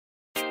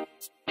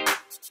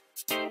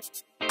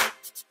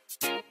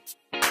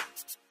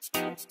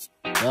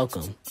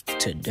Welcome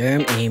to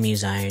Durham AME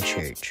Zion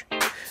Church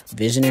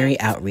Visionary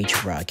Outreach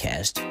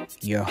Broadcast.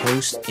 Your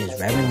host is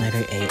Reverend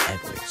Letter A.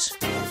 Edwards.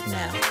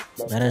 Now,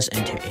 let us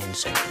enter in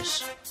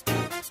service.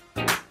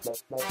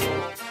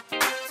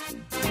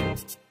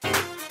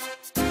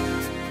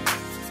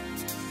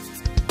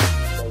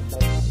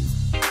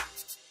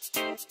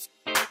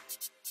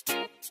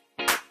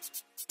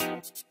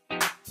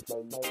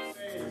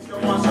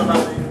 Come on,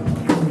 somebody.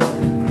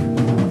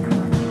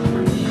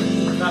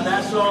 Now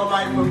that's all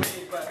right for me,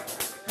 but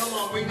come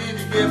on, we need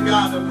to give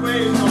God the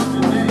praise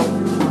on today.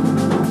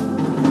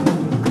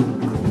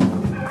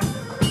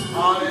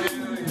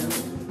 Hallelujah.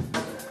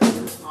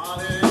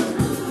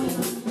 Hallelujah.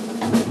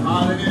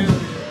 Hallelujah.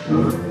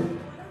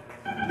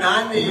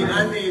 Now I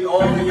need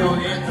all of you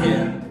in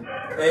here.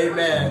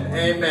 Amen.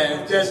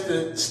 Amen. Just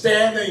to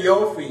stand on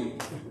your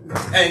feet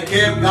and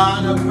give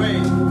God a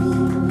praise.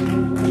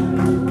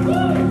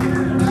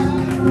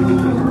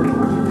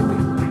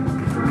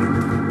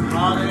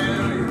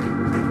 Hallelujah.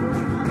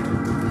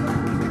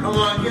 Come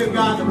on, give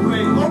God the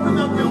praise. Open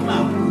up your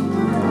mouth.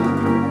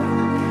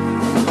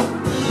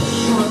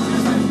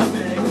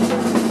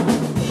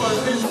 For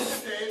this is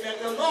the day that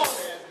the Lord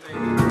has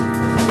made.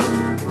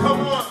 Come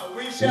on,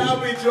 we shall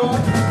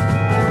rejoice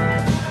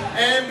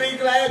and be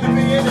glad to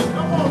be in it.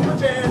 Come on, put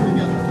your hands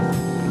together.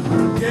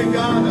 Give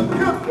God a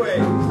good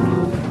praise.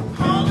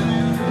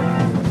 Hallelujah.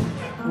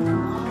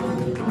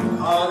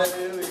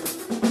 Hallelujah.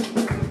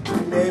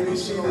 You may be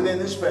seated in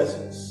His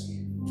presence.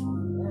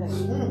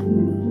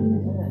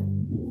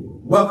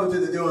 Welcome to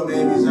the Durham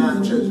AME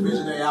Zion Church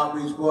Visionary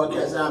Outreach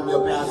Broadcast. I'm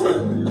your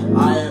pastor.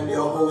 I am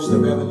your host, the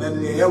Reverend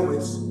Leonard A.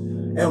 Edwards.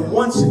 And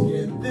once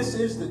again, this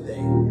is the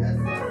day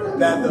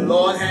that the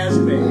Lord has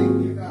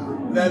made.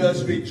 Let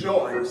us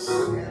rejoice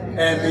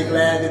and be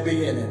glad to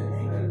be in it.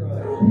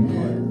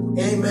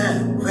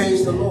 Amen.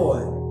 Praise the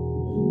Lord.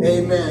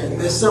 Amen.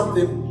 There's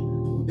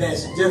something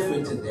that's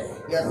different today.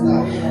 Yes,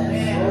 sir.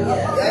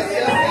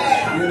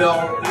 You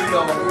know.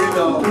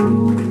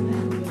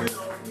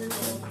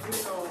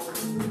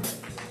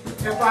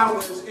 If I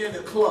was in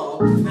a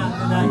club, not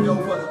that I know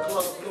what a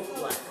club looks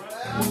like.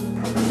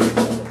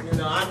 You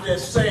know, I'm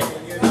just saying,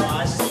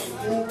 I see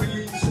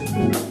movies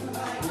and,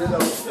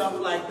 stuff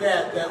like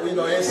that,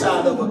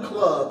 inside of a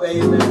club,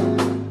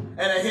 amen.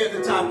 And I hear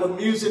the type of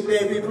music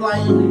they be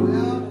playing,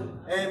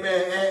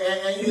 amen.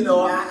 And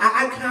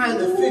I kind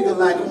of figure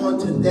like on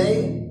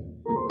today,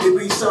 it'd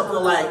be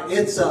something like,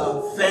 it's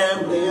a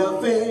family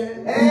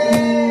affair.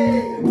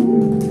 Hey!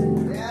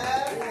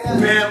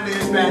 Family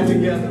is back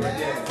together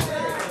again.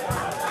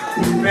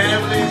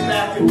 Family is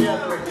back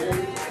together again.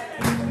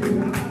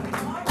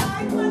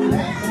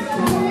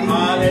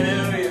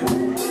 Hallelujah.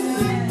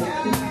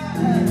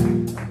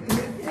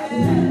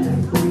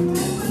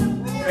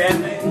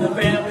 The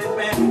family is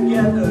back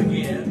together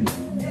again.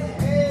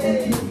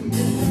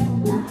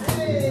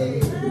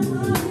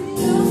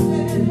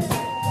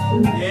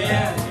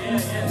 Yeah.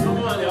 Come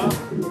on, y'all.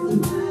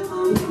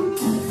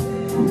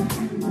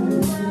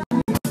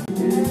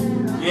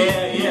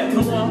 Yeah.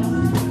 Come on.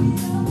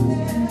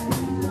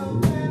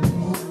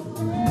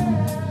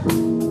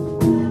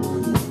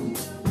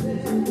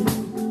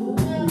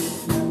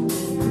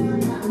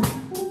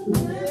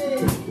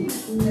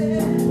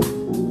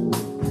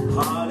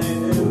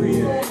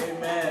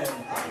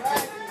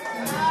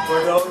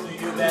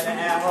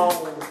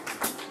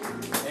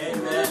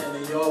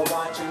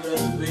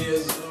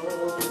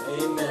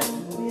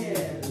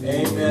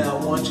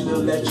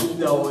 Let you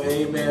know,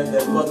 amen,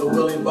 that Brother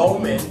Willie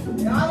Bowman is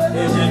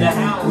in the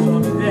house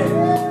on the day.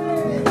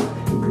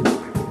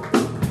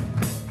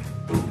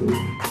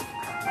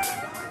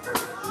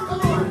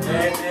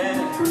 Amen.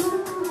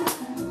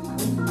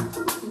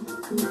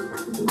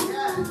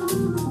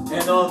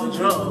 And on the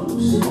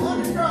drums,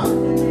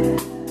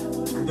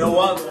 no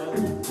other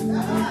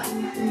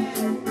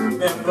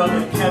than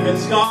Brother Kevin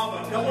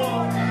Scarver. Come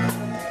on.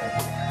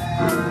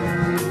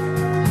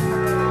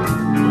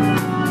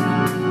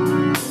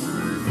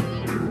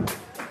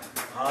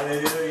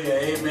 Hallelujah,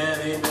 amen.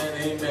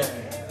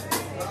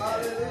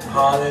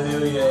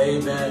 Hallelujah,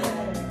 amen.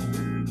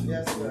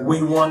 Yes, sir.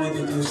 We wanted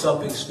to do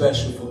something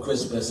special for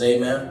Christmas,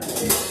 amen.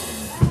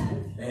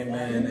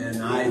 Amen.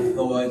 And I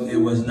thought it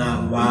was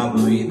not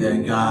robbery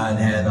that God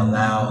had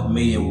allowed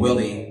me and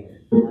Willie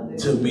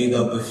to meet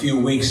up a few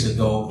weeks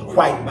ago,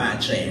 quite by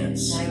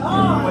chance.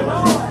 Quite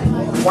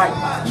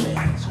by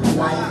chance.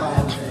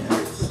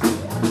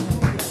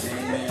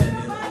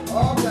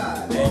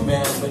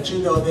 Amen. But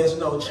there's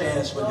no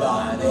chance with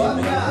God.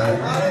 Amen.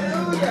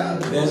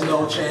 There's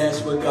no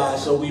chance with God.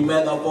 So we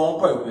met up on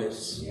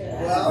purpose.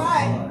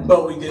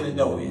 But we didn't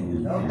know it.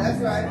 That's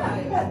right.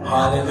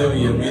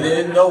 Hallelujah. We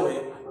didn't know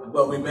it,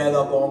 but we met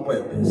up on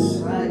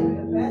purpose.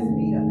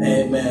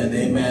 Amen.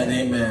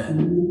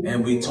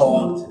 And we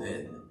talked.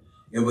 And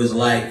it was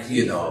like,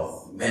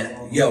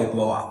 man, yo,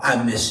 bro, I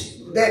miss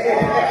you.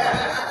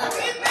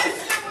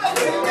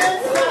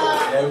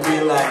 And we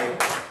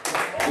like,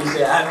 he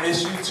said, I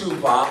miss you too,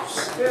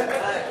 Pops.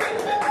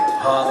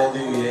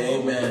 Hallelujah.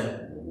 Amen.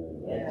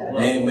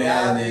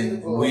 Amen.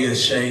 And we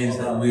exchanged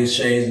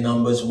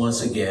numbers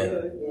once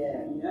again.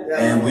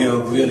 And we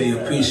really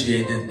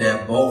appreciated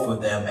that both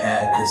of them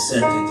had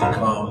consented to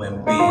come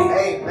and be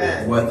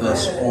with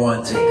us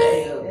on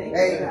today.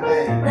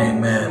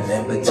 Amen.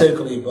 And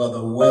particularly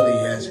Brother Willie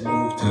has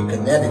moved to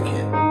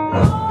Connecticut.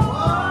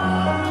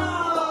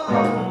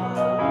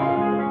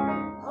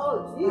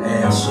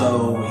 And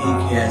so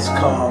he has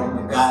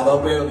come, got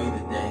up early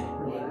today.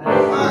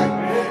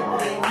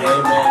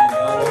 Amen.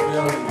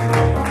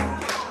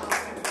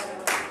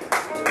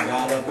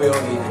 Got up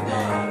early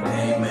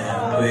today.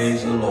 Amen.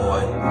 Praise the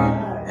Lord.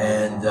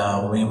 And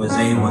we was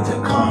able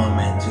to come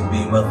and to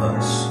be with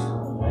us.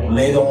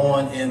 Later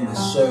on in the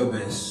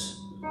service,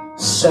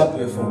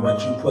 separate from what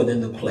you put in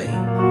the plate,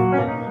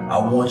 I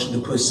want you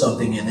to put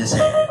something in his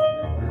hand.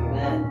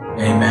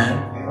 Amen.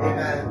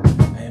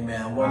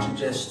 Amen. I want you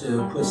just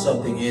to put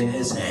something in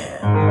his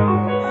hand.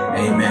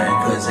 Amen.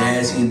 Because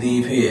as he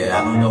leave here,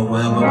 I don't know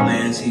whatever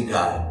plans he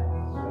got,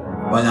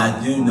 but I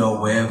do know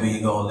wherever he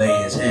gonna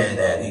lay his head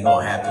at, he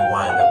gonna have to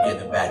wind up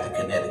getting back to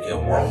Connecticut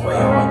one way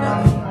or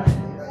another.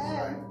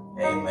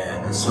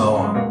 Amen. And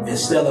so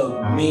instead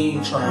of me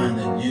trying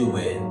to do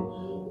it,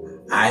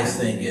 I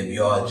think if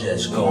y'all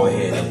just go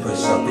ahead and put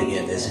something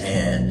in his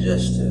hand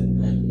just to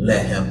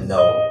let him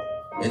know.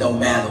 It don't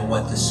matter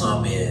what the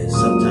sum is.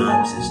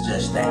 Sometimes it's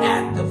just the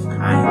act of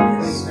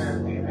kindness.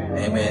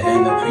 Amen.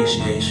 And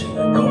appreciation.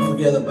 And don't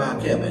forget about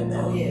Kevin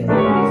now.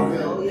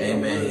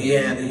 Amen. He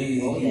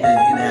didn't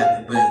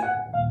have to,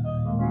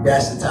 but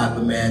that's the type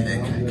of man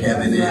that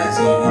Kevin is.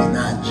 He's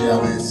not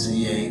jealous.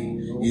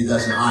 He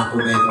doesn't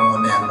operate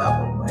on that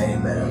level.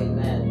 Amen.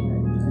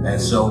 And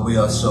so we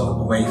are so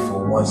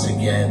grateful once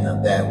again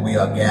that we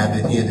are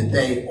gathered here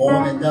today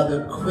on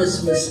another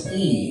Christmas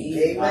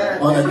Eve,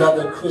 on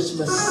another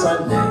Christmas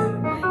Sunday.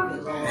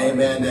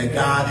 Amen. That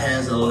God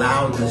has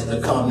allowed us to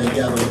come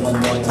together one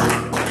more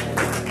time.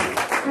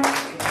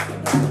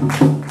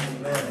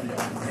 Amen.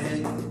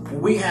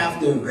 And we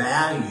have to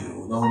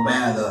value, no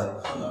matter,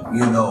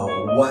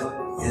 what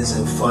is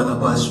in front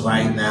of us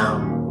right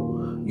now.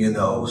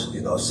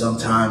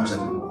 Sometimes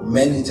and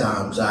many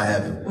times I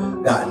have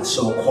gotten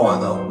so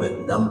caught up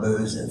with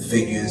numbers and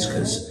figures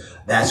because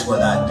that's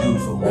what I do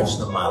for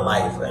most of my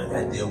life.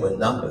 I deal with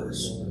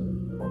numbers.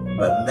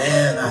 But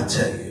man, I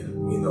tell you,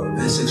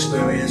 this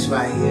experience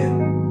right here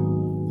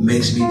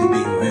makes me to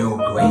be real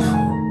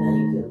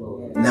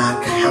grateful.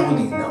 Not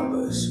counting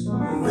numbers,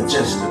 but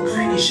just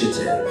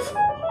appreciative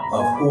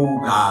of who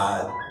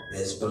God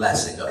is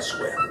blessing us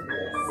with.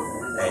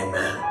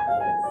 Amen.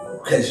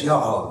 Because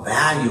y'all are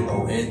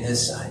valuable in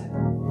his sight.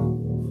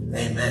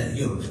 Amen.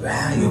 You're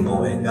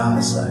valuable in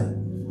God's sight.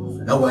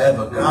 And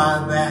whatever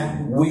God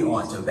values, we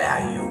ought to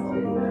value.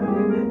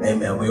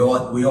 Amen. We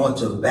ought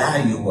to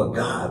value what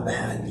God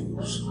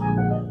values.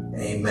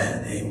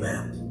 Amen.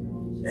 Amen.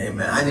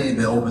 Amen. I didn't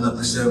even open up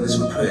the service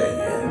with prayer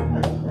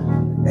yet.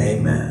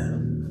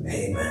 Amen.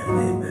 Amen.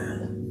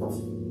 Amen.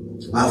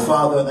 Our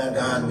Father and our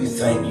God, we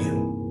thank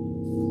you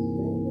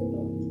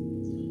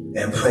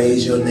and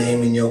praise your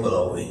name in your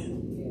glory.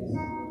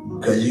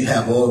 Because you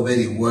have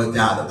already worked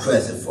out a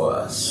present for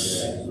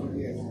us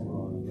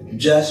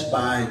just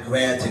by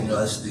granting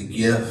us the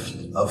gift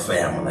of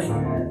family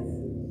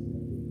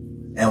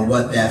and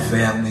what that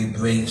family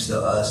brings to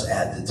us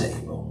at the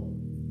table.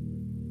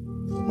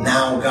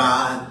 Now,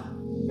 God,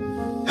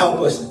 help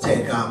us to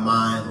take our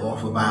mind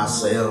off of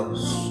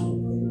ourselves.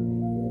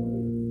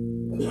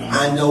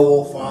 I know,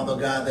 oh Father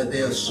God, that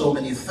there are so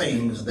many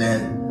things that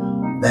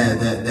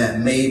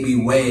may be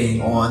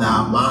weighing on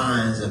our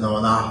minds and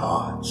on our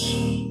hearts.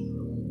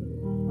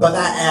 But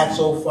I ask,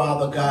 oh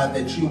Father God,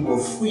 that you will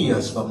free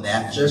us from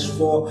that just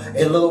for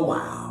a little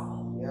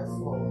while. Yes,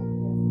 Lord.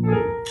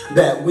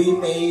 That we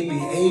may be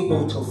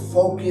able to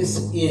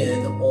focus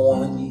in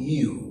on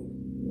you.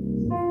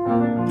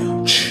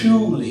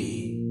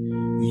 Truly,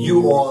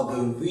 you are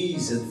the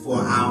reason for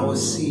our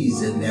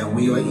season that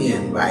we are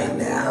in right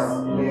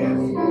now.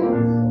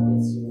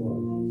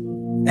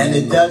 And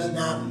it does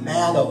not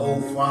matter, oh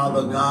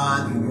Father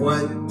God,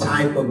 what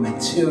type of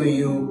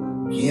material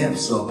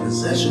gifts or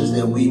possessions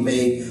that we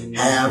may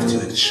have to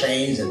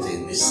exchange and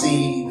to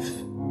receive.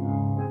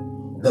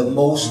 The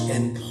most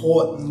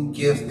important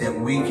gift that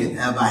we can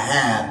ever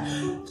have,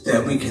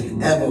 that we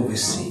can ever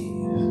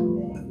receive,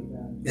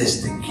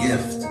 is the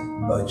gift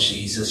of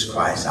Jesus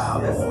Christ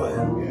our Lord.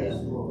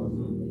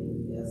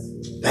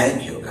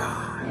 Thank you,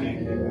 God,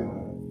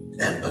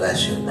 and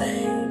bless your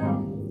name.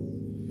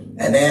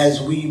 And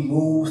as we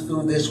move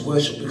through this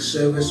worshiping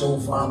service, oh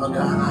Father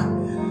God,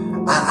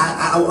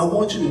 I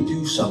want you to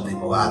do something,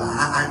 Lord.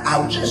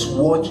 I just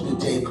want you to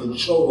take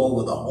control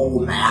over the whole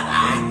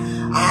matter.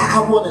 I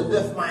want to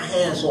lift my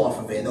hands off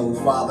of it, oh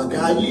Father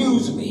God.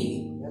 Use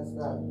me.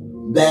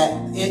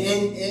 That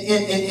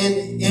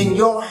in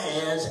your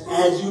hands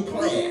as you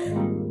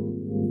plan.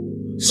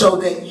 So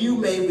that you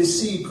may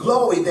receive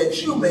glory,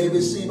 that you may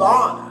receive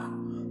honor,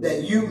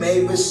 that you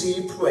may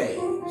receive praise.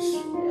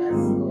 Yes,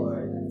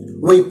 Lord.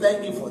 We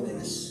thank you for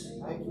this.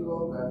 Thank you,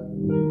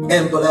 Lord.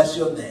 And bless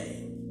your name.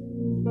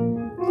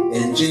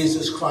 In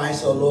Jesus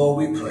Christ, our Lord,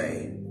 we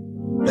pray.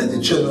 Let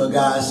the children of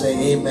God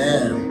say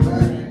amen.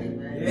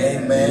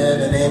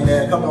 Amen and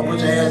amen. Come on, put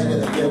your hands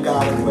together and give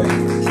God a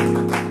praise.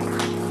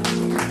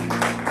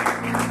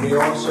 We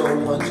also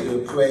want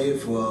to pray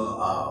for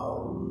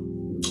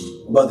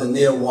Brother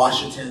Neil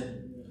Washington.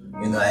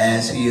 You know,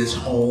 as he is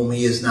home,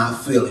 he is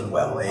not feeling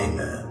well.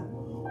 Amen.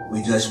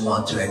 We just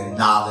want to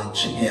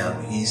acknowledge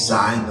him. He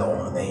signed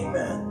on.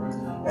 Amen.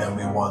 And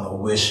we want to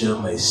wish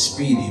him a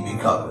speedy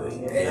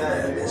recovery.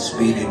 Amen. A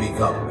speedy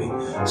recovery.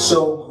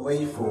 So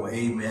grateful,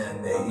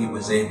 amen, that he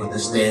was able to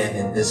stand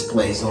in this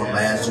place on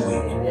last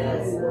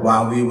week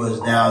while we was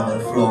down in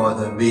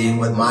Florida being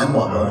with my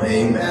mother.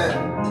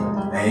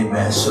 Amen.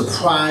 Amen.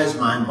 Surprised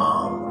my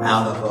mom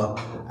out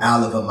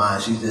of her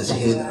mind. She just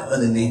hid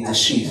underneath the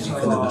sheets. She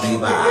couldn't believe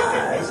her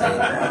eyes.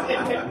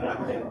 Amen.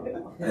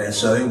 And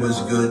so it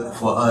was good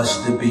for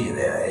us to be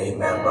there.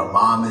 Amen. But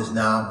mom is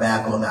now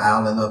back on the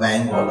island of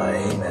Anguilla.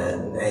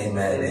 Amen.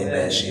 Amen.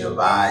 Amen. She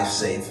arrived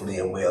safely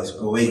and we are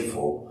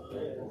grateful.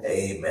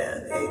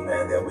 Amen.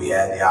 Amen. That we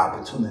had the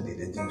opportunity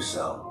to do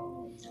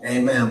so.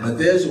 Amen. But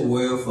there's a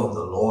word from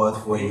the Lord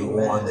for you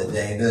on the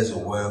day. There's a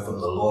word from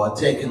the Lord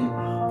taken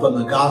from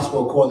the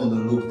gospel according to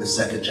Luke, the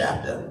 2nd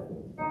chapter.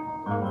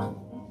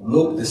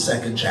 Luke, the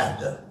 2nd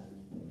chapter.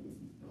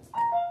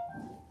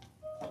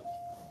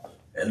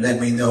 And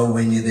let me know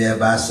when you're there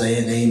by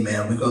saying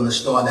amen. We're going to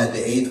start at the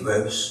 8th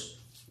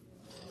verse.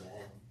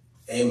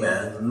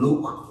 Amen.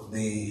 Luke,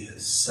 the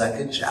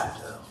 2nd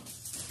chapter.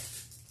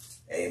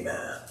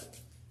 Amen.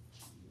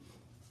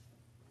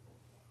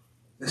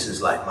 This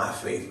is like my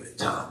favorite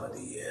time of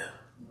the year.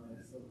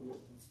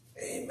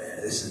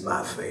 Amen. This is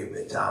my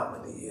favorite time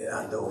of the year.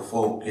 I know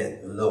folk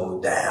get a little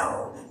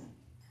down and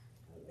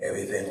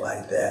everything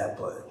like that,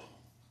 but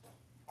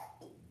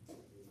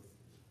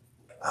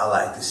I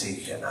like to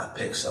see, can I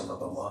pick some of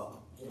them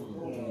up?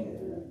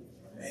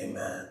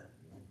 Amen.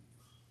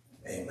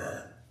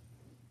 Amen.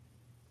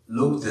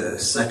 Luke, the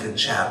 2nd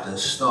chapter,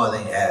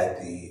 starting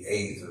at the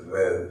 8th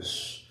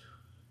verse.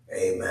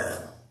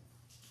 Amen.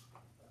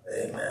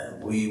 Amen.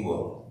 We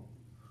will.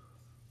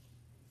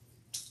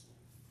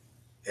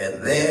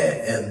 And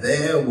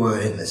there were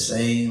in the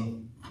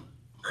same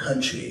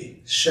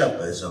country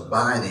shepherds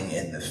abiding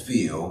in the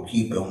field,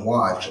 keeping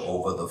watch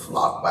over the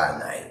flock by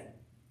night.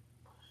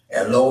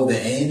 And lo, the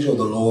angel of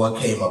the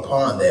Lord came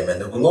upon them, and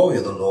the glory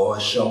of the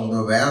Lord shone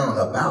around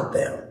about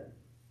them.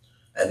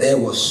 And they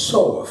were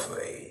so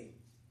afraid.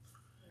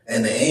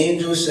 And the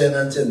angel said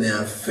unto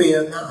them,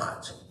 Fear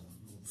not,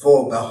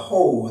 for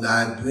behold,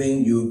 I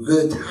bring you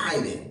good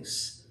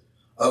tidings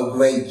of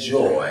great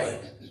joy,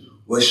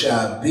 which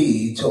shall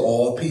be to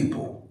all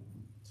people.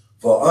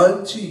 For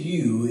unto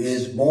you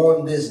is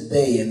born this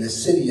day in the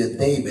city of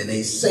David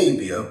a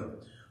Savior,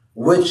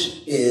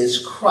 which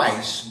is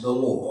Christ the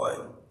Lord.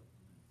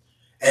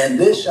 And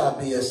this shall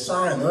be a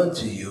sign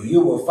unto you.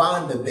 You will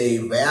find the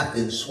babe wrapped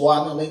in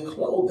swaddling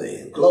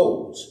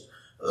clothes,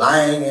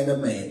 lying in a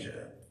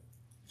manger.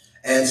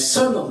 And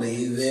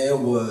suddenly there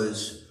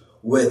was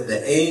with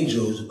the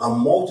angels a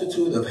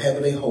multitude of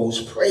heavenly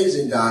hosts,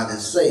 praising God and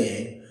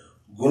saying,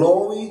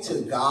 Glory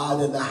to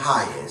God in the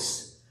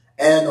highest,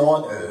 and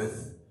on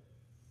earth,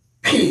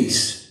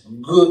 peace,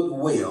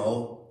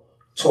 goodwill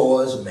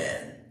towards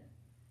men.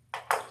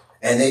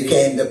 And it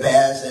came to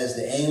pass, as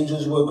the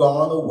angels were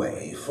gone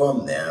away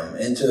from them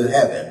into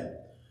heaven,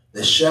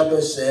 the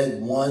shepherds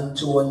said one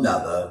to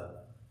another,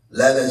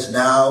 Let us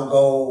now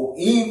go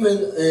even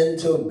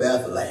into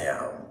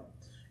Bethlehem,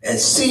 and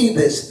see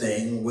this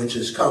thing which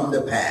is come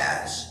to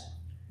pass,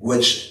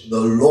 which the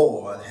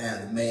Lord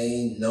hath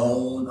made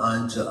known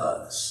unto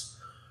us.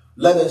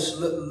 Let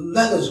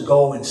us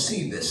go and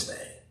see this thing.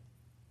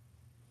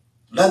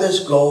 Let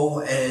us go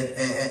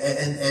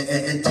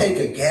and take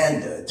a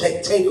gander,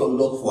 take a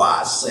look for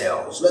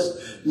ourselves.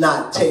 Let's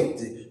not take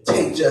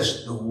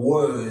just the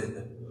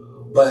word,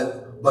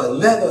 but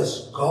let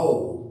us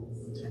go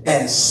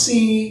and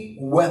see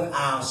with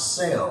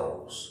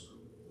ourselves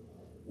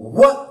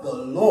what the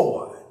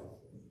Lord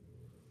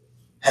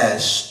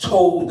has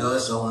told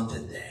us on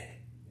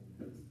today.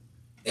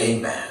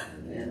 Amen.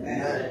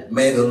 Amen.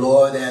 May the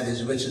Lord add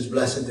his richest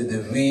blessing to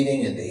the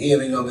reading and the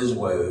hearing of his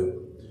word.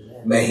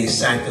 May he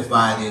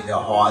sanctify it in their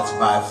hearts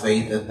by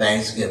faith and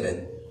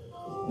thanksgiving.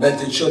 Let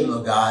the children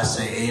of God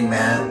say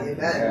amen.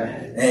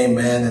 Amen.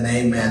 Amen and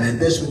amen. At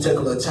this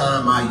particular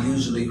time, I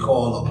usually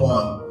call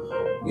upon,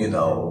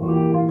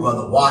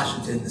 Brother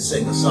Washington to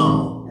sing a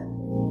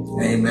song.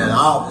 Amen.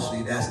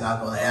 Obviously, that's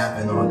not going to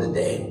happen on the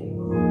day.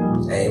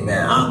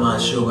 Amen. I'm not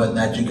sure whether or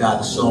not you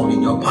got a song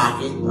in your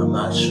pocket. I'm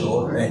not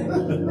sure.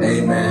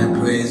 Amen.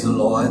 Praise the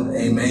Lord.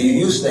 Amen. You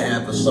used to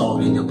have a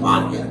song in your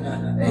pocket.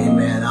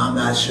 Amen. I'm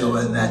not sure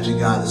whether or not you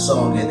got a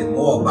song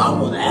anymore, but I'm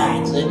going to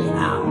ask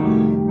anyhow.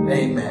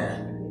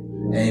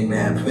 Amen.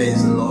 Amen.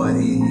 Praise the Lord.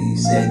 He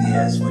said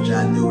yes, which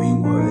I knew he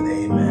would.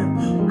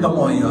 Amen. Come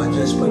on, y'all.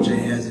 Just put your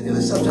hands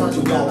together. Sometimes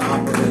we got to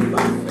operate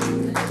by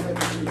faith.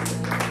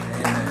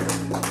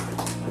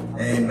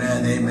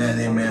 Amen. Amen.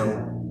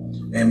 Amen.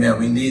 Amen.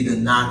 We need to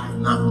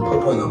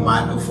put a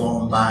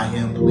microphone by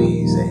him,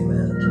 please.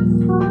 Amen.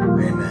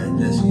 Amen.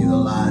 Just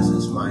utilize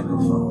this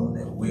microphone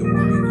and we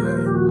will be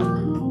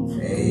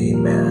good.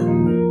 Amen.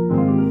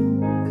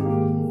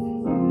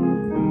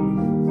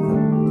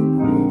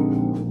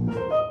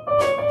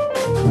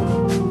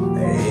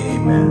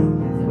 Amen.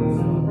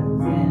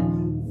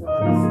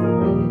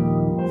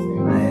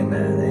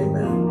 Amen.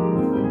 Amen.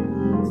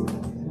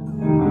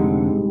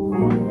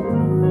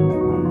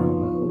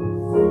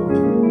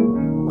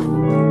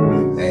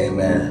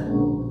 Amen.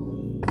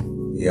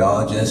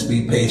 Y'all just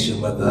be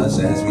patient with us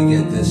as we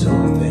get this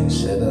whole thing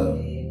set up.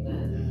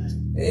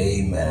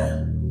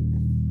 Amen.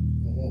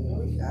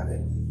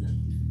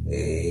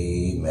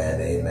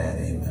 Amen. Amen.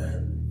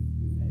 Amen.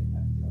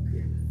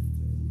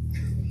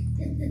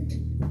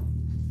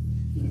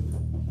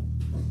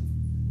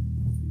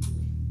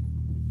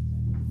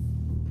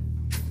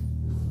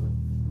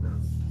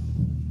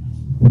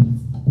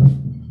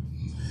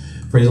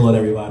 Praise the Lord,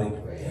 everybody.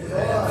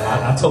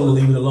 I told him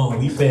to leave it alone.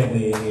 We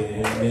family in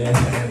here, amen.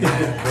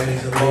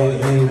 Praise the Lord.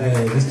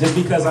 Amen. Just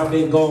because I've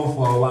been gone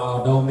for a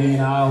while don't mean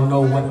I don't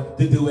know what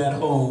to do at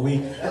home. We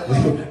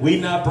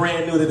not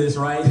brand new to this,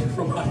 right?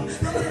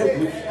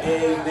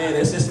 Amen.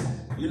 It's just,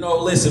 you know,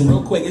 listen,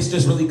 real quick, it's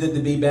just really good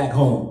to be back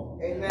home.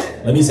 Amen.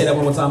 Let me say that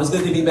one more time. It's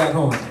good to be back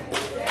home.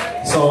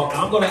 So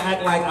I'm going to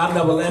act like I've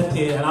never left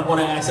here, and I'm going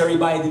to ask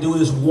everybody to do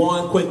this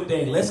one quick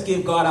thing. Let's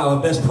give God our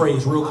best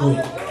praise real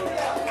quick.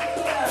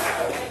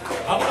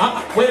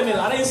 Wait a minute,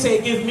 I didn't say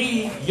give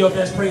me your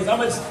best praise. I'm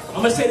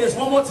gonna say this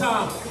one more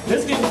time.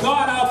 Let's give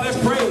God our best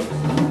praise.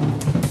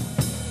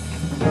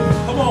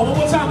 Come on, one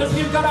more time. Let's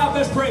give God our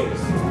best praise.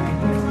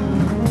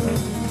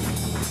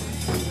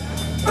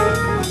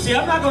 See,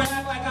 I'm not gonna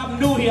act like I'm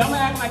new here. I'm gonna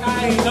act like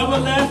I ain't never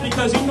left,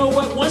 because you know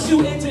what? Once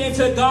you enter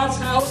into God's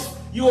house,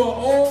 you are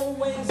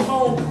always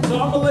home. So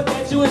I'm gonna look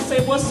at you and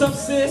say, what's up,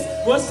 sis?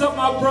 What's up,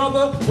 my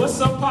brother? What's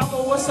up,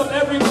 Papa? What's up,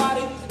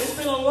 everybody? It's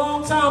been a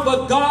long time,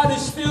 but God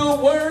is still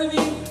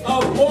worthy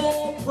of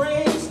all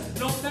praise.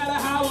 No matter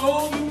how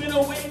long you've been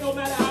away, no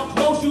matter how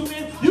close you've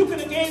been, you could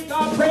have gave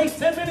God praise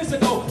 10 minutes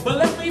ago. But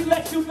let me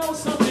let you know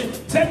something.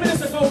 10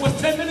 minutes ago was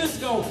 10 minutes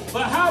ago.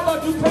 But how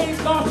about you praise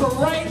God for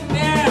right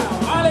now?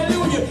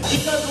 Hallelujah.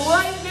 Because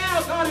right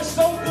now, God is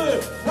so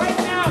good. Right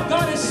now,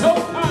 God is so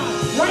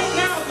kind. Right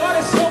now, God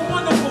is so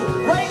wonderful.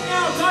 Right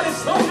now, God is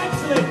so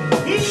excellent.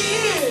 He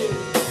is.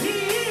 He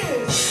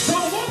is. So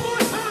one more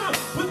time,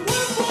 with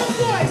one more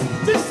voice,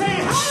 just say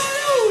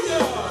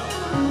hallelujah.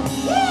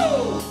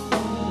 Woo!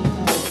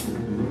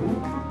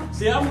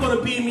 See, I'm going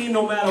to be me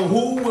no matter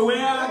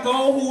where I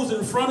go, who's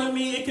in front of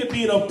me. It could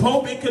be the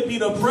Pope, it could be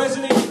the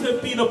president, it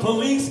could be the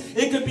police,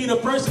 it could be the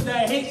person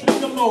that hates me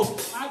the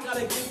most. I got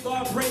to give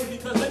God praise,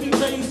 because let me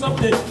tell you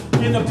something.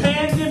 In the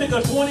pandemic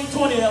of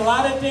 2020, a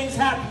lot of things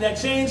happened that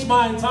changed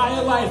my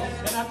entire life.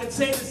 And I can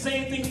say the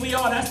same thing we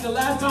are. That's the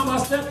last time I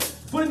stepped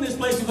foot in this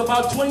place. It was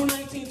about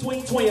 2019,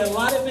 2020. A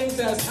lot of things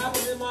that has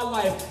happened in my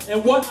life.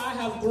 And what I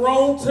have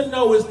grown to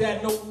know is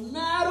that no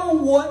matter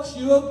what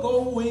you're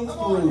going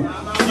through,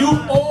 you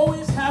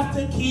always have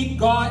to keep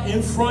God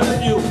in front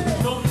of you.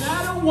 No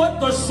matter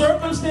what the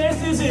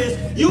circumstances is,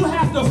 you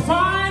have to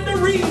find a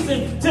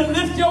reason to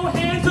lift your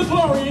hand to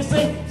glory and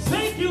say,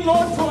 thank you,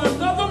 Lord, for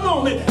another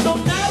moment. No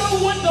matter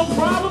what the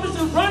problem is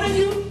in front of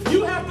you,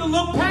 you have to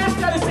look past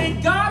that and say,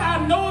 God, I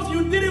know if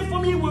you did it for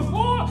me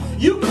before,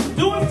 you can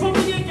do it for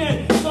me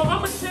again. So I'm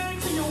going to say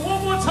it to you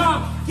one more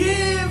time.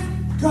 Give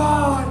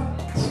God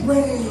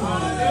praise.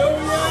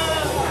 Hallelujah.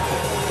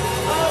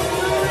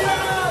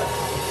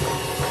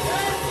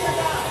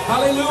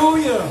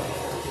 Hallelujah.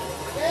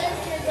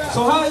 So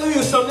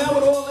hallelujah. So now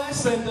with all that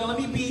said, let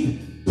me be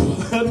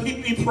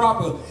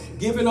proper.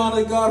 Giving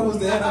honor to God, who's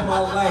the head of my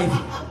life,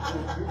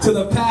 to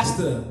the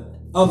pastor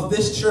of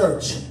this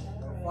church,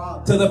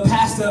 to the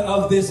pastor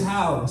of this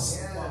house,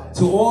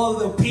 to all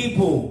the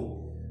people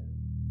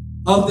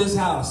of this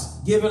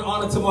house, giving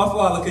honor to my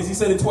father, because he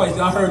said it twice.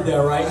 Y'all heard that,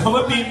 right? I'm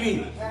gonna be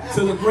me.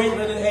 To the great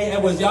Leonard A.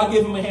 Edwards. Y'all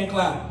give him a hand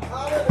clap.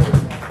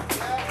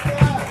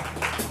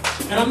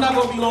 And I'm not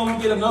gonna be long.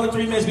 We get another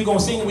 3 minutes. We're gonna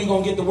sing and we're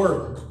gonna get to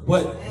work.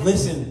 But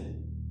listen,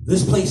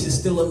 this place is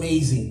still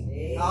amazing.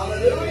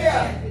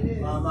 Hallelujah.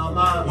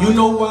 You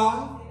know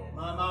why?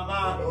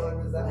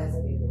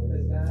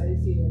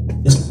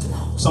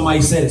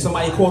 Somebody said it.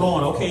 Somebody caught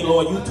on. Okay,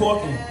 Lord, you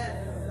talking.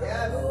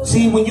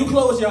 See, when you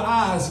close your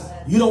eyes,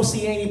 you don't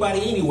see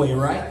anybody anyway,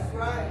 right?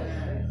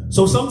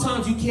 So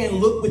sometimes you can't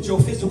look with your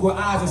physical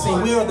eyes and say,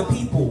 where are the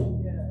people?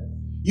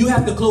 You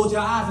have to close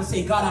your eyes and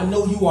say, God, I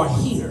know you are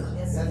here.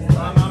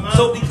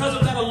 So because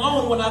of that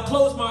alone, when I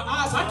close my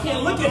eyes, I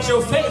can't look at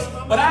your face,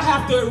 but I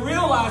have to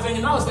realize and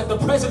acknowledge that the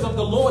presence of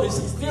the Lord is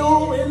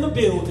still in the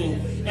building.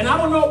 And I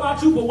don't know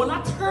about you, but when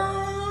I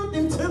turned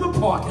into the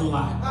parking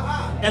lot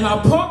and I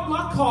parked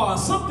my car,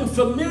 something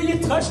familiar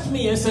touched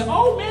me and said,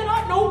 oh man,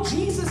 I know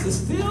Jesus is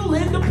still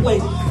in the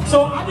place.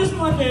 So I just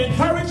want to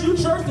encourage you,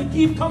 church, to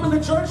keep coming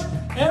to church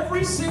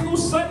every single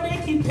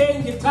Sunday. Keep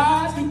paying your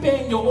tithes, keep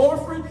paying your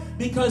offering,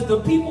 because the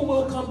people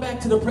will come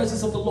back to the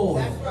presence of the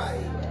Lord. That's right.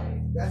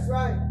 That's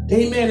right.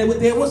 Amen.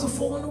 There was a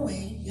falling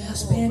away.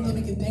 Yes,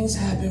 pandemic and things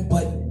happen,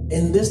 but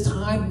in this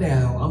time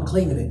now, I'm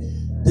claiming it.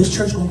 this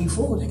church gonna be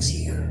full next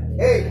year.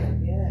 Hey,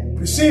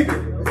 receive it.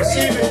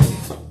 Receive it.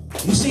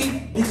 You see,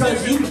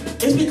 because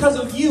it's because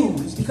of you.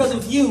 It's because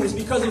of you. It's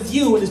because of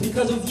you. And it's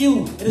because of you.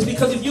 And it's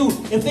because of you.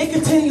 If they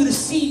continue to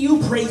see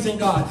you praising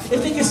God,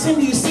 if they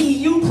continue to see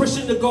you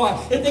pushing to God,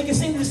 if they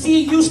continue to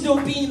see you still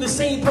being the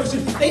same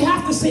person, they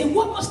have to say,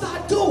 what must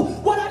I do?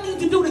 What I need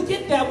to do to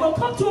get that? Well,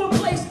 come to a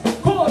place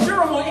called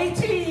Durham on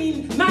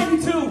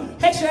 1892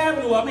 Hexia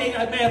Avenue. I may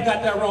have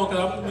got that wrong,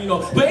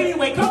 But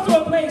anyway, come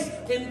to a place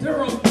in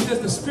Durham because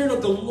the Spirit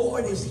of the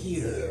Lord is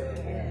here.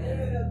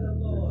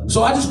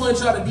 So I just wanted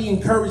y'all to be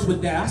encouraged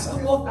with that. I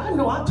said, well, I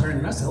know I turned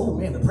and I said, oh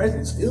man, the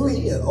president's still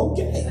here.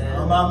 Okay.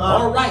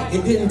 All right.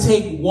 It didn't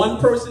take one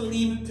person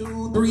leaving,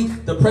 2, 3.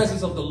 The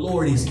presence of the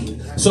Lord is here.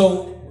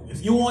 So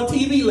if you on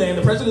TV land,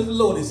 the presence of the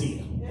Lord is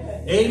here.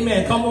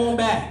 Amen. Come on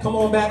back. Come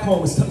on back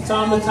home. It's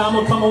time to come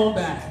on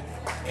back.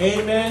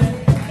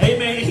 Amen.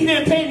 Amen. He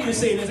didn't pay me to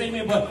say this.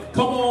 Amen. But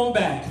come on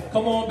back.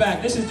 Come on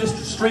back. This is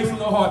just straight from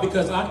the heart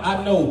because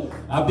I know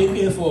I've been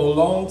here for a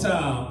long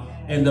time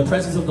and the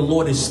presence of the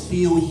Lord is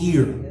still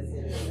here.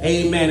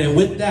 Amen. And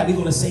with that, we're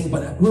going to sing,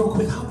 but real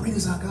quick, how great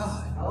is our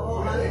God?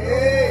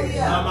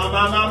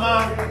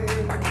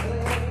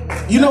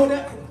 You know,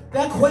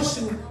 that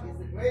question,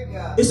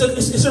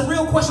 it's a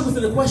real question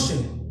within a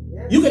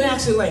question. You can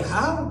ask it like,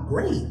 how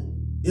great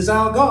is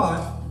our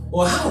God?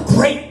 Or how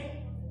great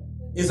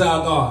is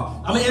our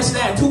God? I'm going to answer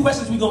that. 2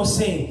 questions we're going to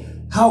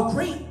sing. How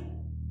great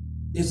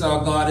is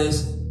our God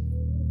is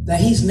that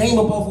he's name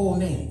above all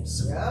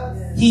names.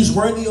 He's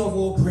worthy of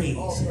all praise.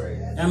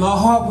 And my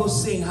heart will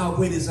sing, how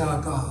great is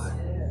our God.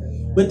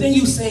 But then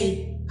you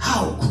say,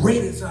 how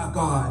great is our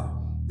God,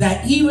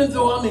 that even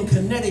though I'm in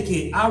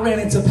Connecticut, I ran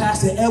into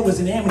Pastor Edwards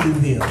in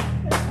Amityville.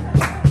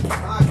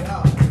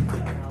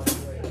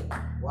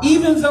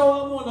 Even though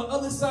I'm on the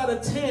other side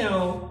of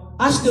town,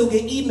 I still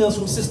get emails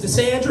from Sister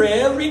Sandra.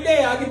 Every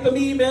day I get them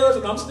emails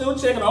and I'm still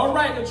checking. All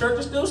right, the church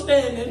is still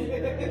standing.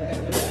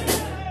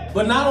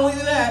 But not only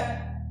that,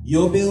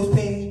 your bills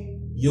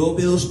paid, your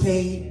bills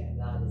paid.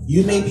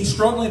 You may be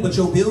struggling, but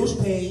your bills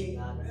paid.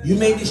 You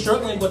may be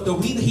struggling, but the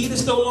heat is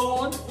still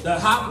on. The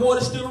hot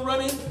water's still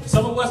running.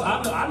 Some of us,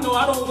 I know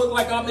I don't look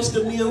like I missed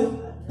a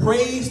meal.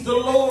 Praise the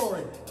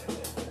Lord.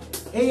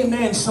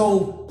 Amen.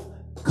 So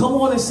come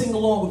on and sing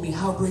along with me.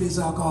 How great is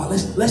our God?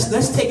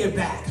 Let's take it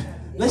back.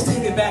 Let's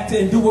take it back to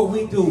and do what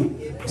we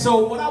do.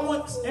 So what I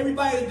want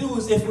everybody to do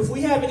is if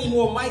we have any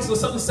more mics or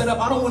something set up,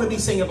 I don't want to be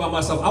singing by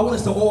myself. I want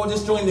us to all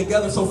just join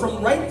together. So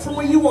from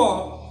where you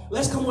are,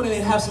 let's come on in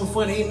and have some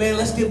fun. Amen.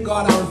 Let's give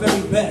God our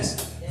very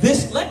best.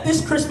 Let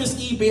this Christmas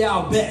Eve be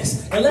our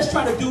best. And let's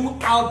try to do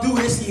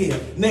this year,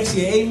 next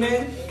year.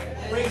 Amen.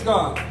 Praise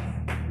God.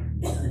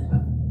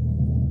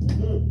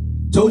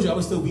 Told you I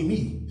would still be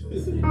me.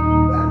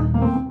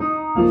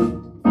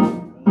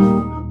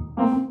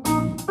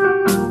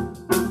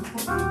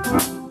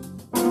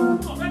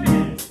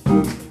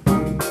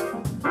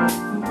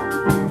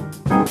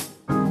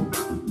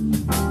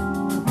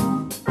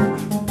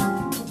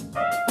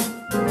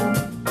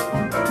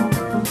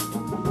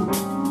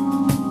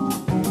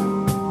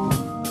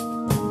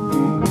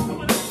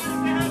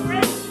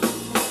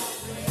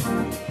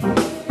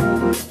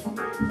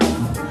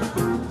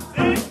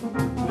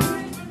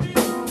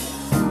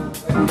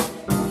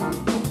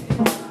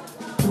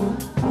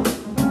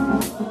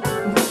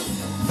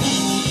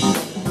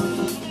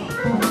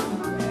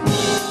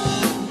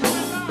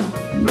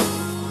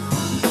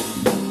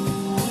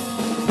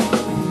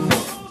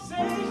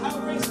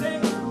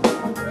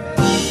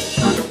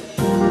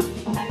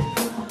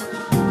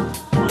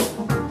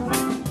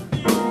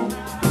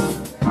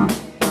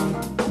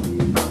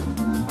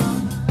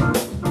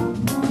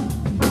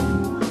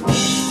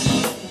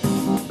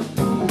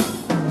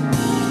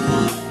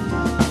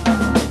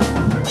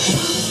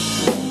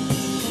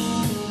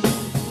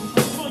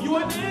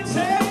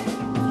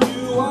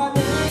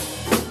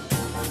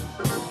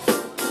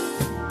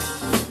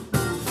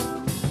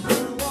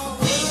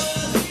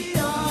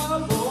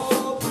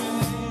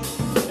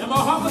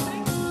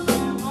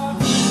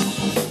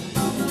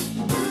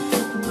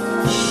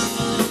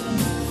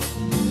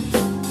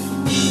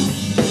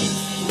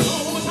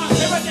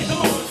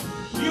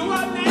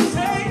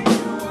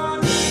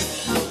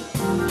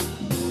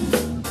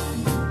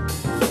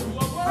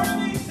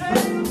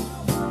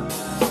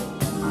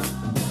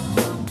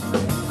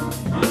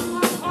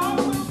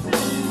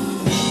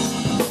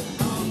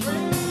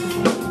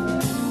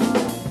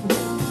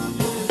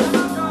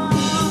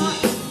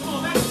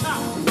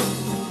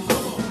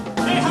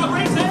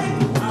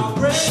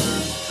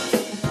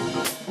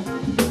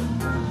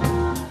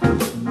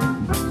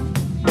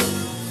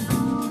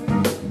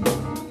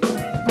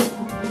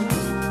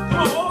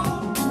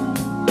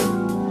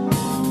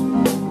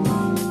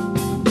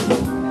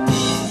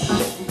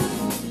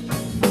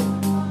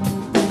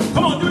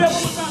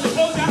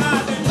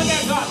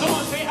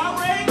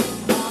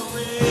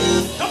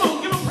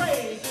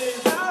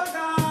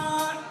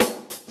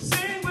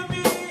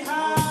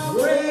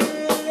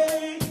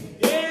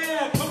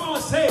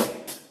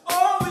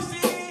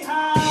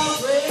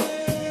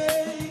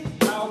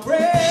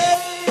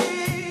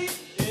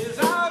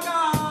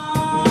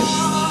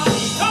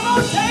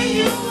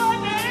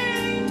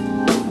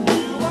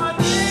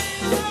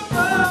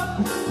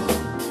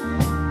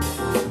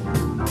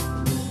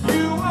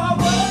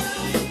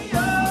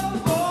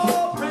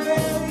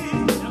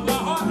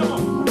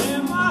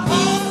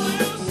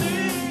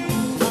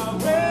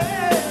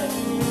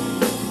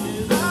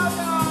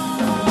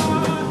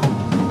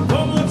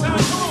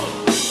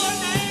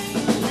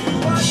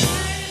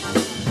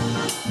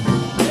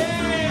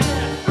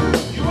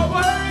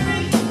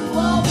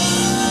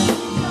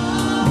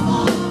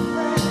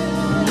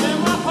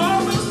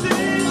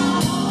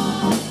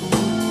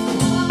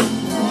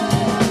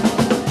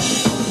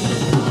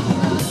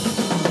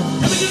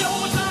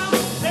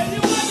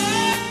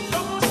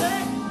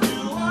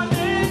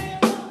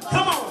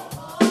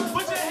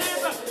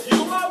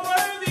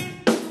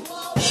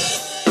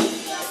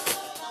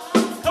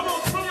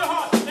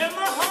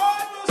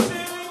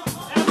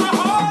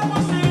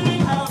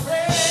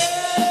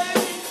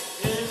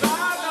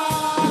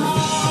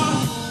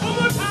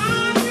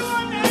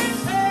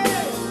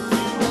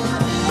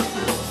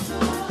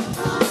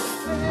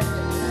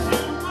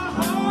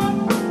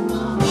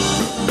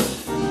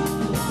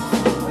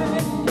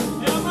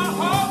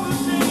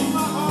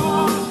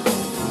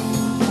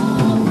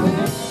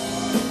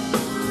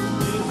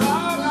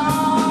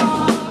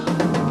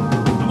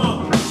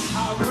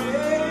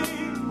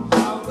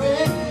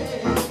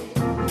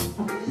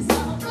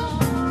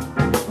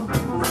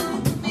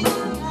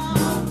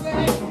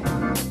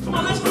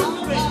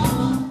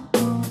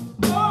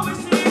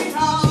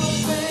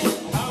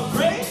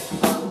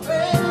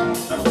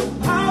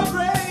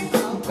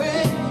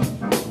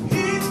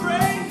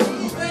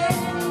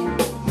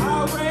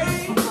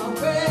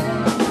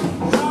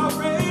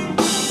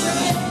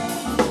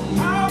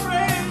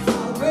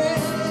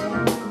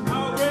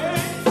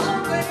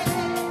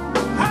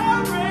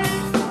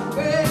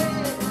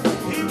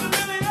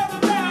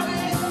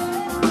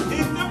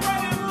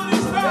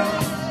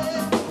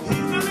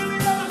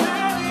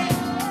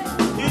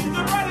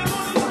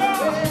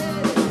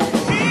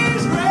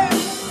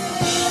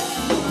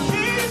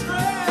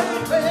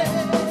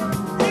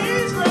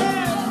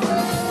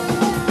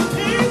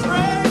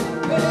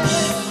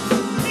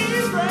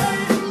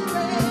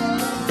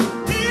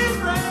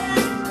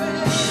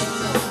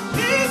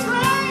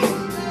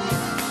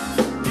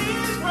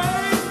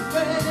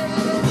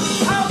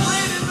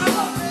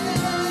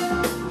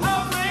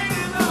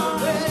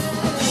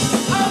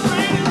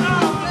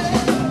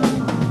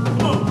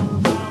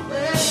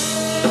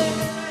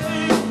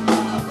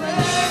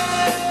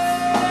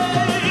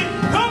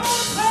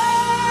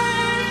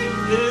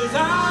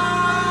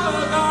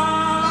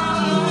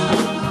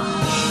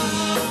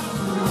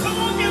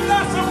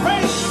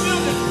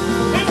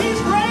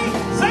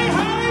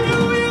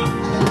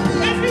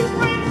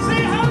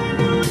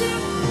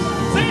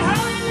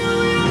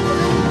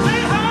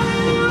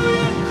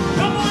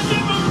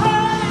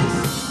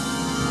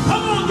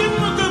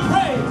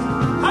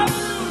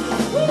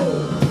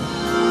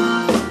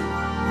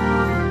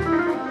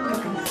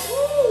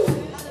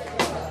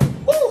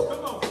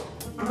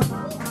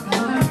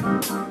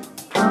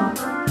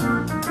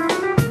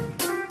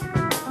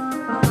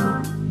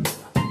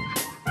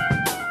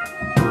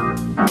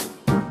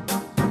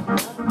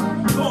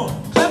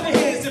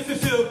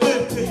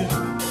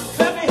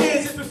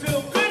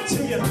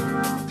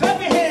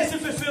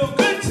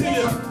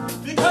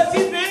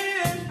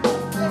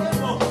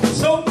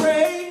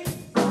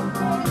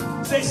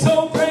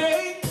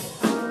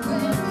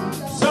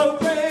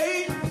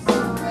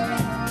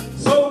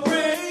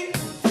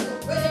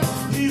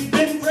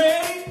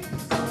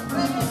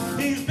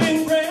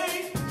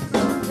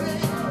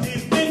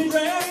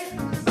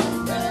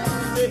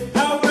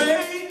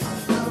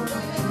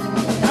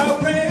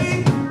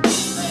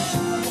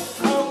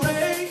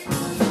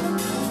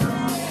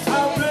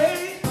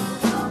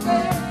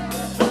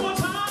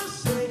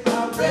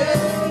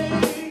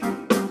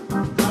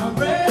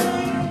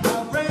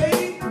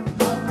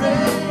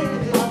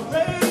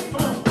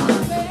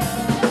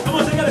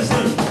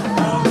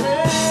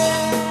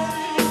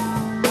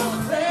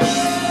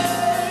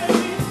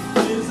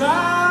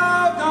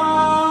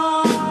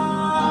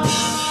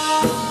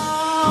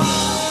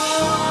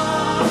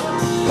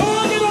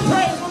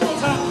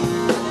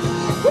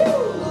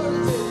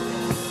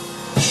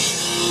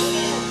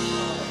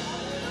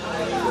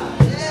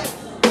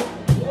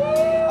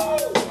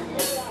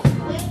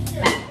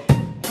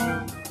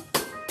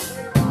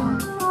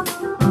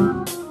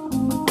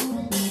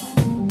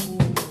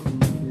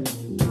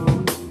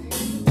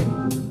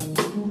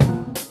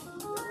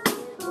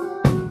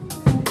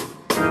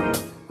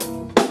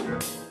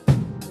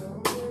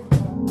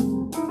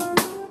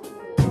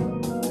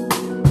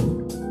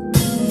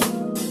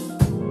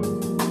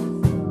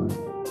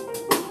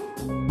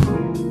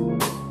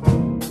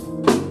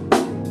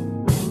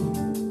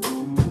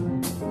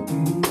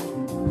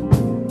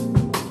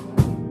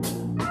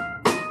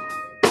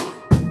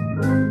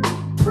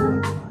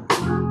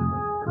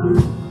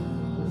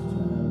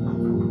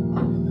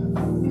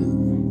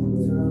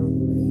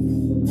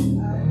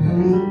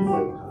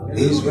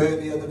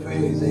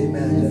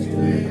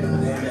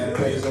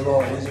 the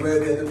Lord. He's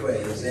worthy of the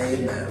praise.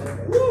 Amen.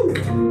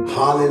 Woo.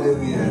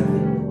 Hallelujah.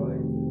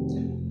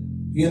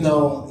 You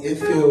know, it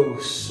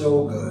feels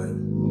so good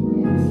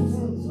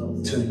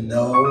to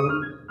know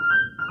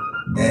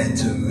and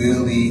to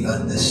really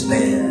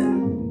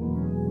understand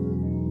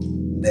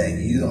that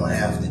you don't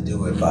have to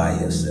do it by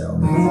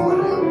yourself.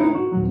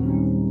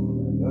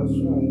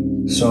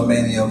 So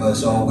many of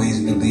us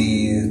always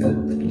believe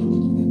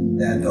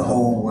that the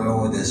whole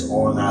world is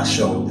on our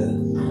shoulder.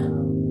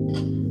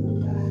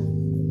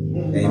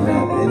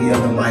 Amen. Any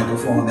other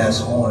microphone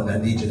that's on, I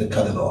need you to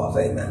cut it off.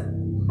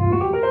 Amen.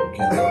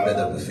 Get a little bit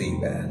of the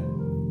feedback.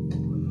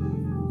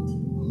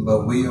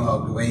 But we are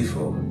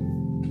grateful,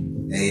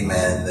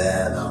 amen,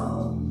 that,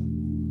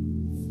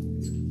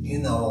 you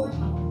know,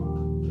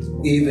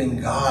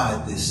 even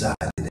God decided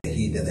that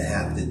he didn't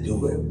have to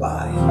do it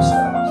by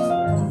himself.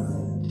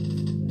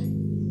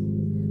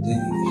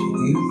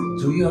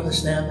 Do you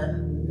understand that?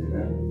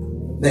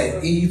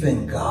 That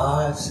even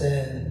God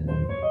said,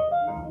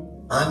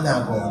 I'm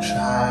not going to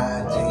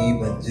try to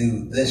even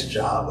do this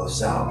job of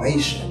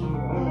salvation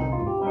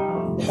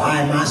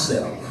by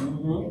myself.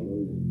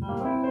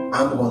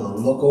 I'm going to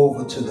look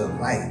over to the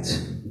right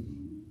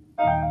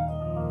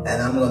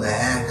and I'm going to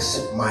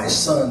ask my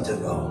son to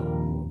go.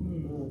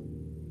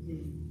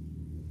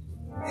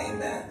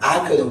 Amen.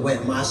 I could have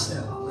went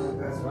myself.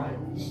 That's right.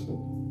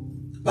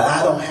 But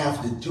I don't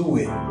have to do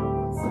it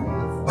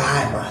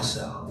by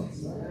myself.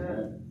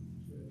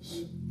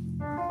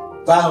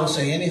 If I don't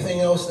say anything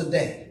else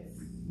today,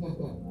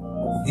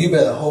 you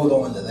better hold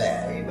on to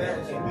that. Amen.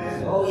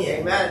 Amen. Oh yeah.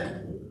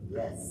 Amen.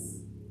 Yes.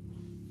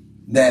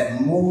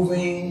 That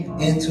moving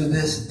into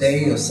this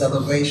day of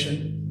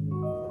celebration,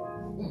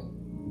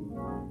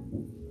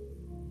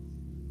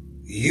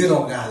 you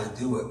don't got to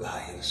do it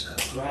by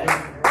yourself. Right.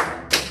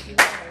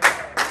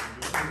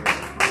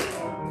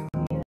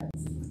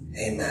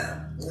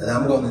 Amen. And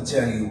I'm going to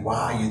tell you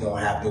why you don't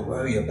have to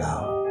worry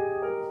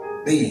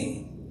about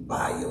being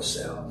by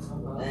yourself.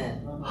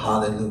 Amen.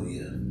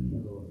 Hallelujah.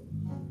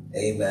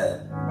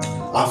 Amen.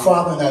 Our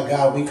Father and our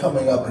God, we're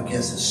coming up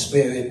against a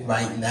spirit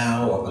right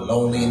now of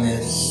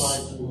loneliness.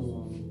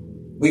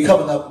 We're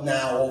coming up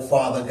now, oh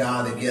Father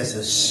God, against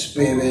a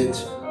spirit,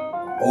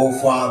 oh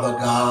Father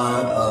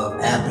God,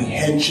 of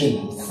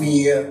apprehension,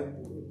 fear,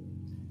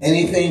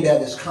 anything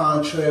that is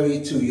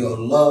contrary to your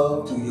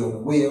love, to your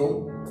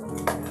will.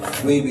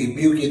 We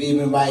rebuke it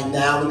even right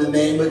now in the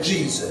name of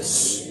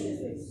Jesus.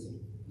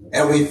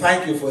 And we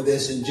thank you for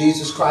this. In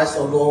Jesus Christ,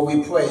 our Lord,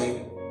 we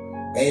pray.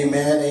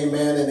 Amen,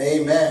 amen, and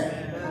amen.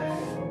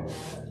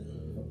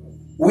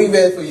 We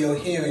read for your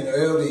hearing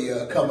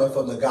earlier, coming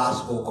from the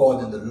Gospel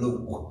according to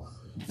Luke,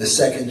 the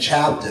 2nd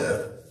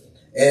chapter.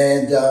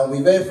 And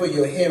we read for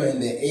your hearing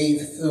the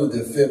 8th through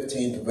the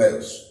 15th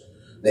verse.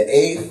 The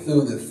 8th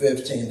through the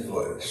 15th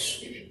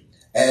verse.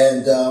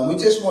 And we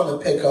just want to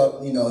pick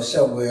up,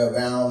 somewhere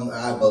around,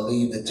 I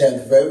believe, the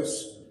 10th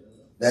verse.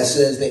 That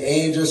says, the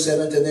angel said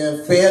unto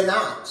them, fear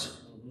not.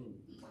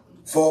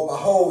 For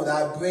behold,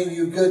 I bring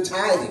you good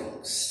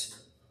tidings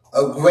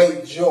of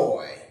great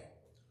joy,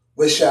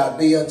 which shall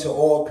be unto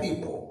all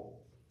people.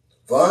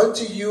 For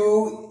unto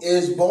you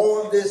is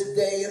born this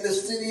day in the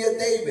city of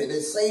David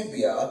a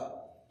Savior,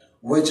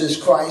 which is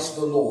Christ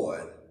the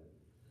Lord.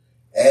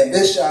 And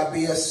this shall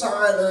be a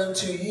sign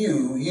unto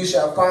you. You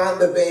shall find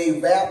the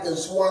babe wrapped in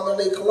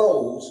swaddling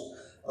clothes,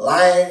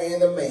 lying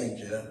in a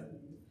manger.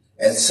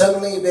 And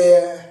suddenly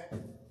there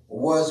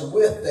was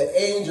with the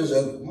angels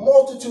a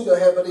multitude of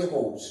heavenly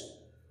hosts,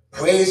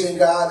 praising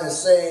God and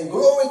saying,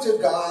 glory to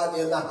God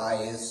in the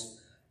highest,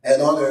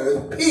 and on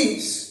earth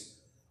peace,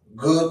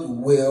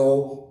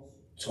 goodwill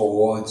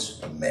towards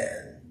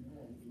men.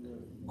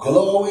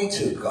 Glory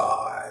to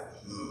God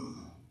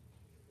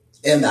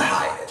in the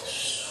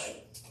highest,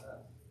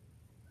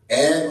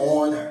 and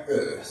on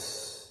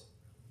earth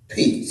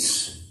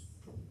peace,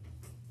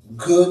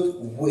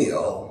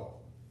 goodwill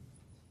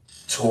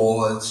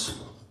towards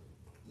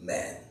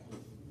men.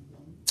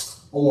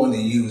 I want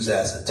to use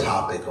as a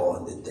topic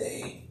on the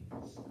day,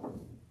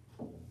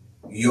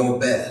 your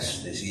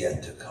best is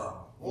yet to come.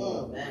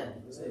 Amen.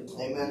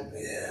 Amen.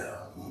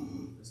 Yeah.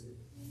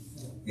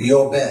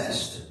 Your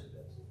best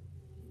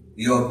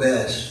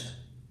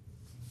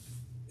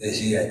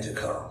is yet to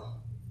come.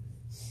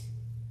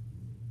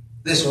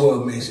 This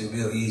world makes it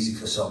real easy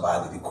for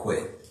somebody to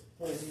quit.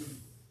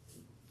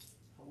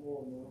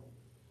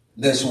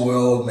 This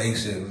world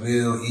makes it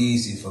real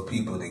easy for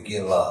people to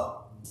give up.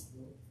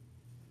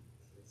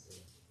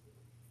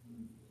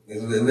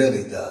 It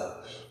really does.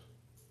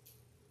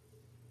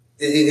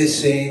 It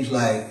seems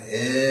like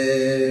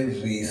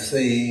everything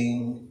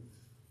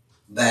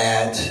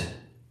that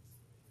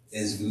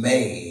is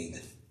made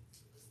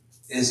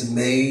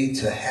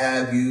to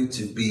have you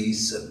to be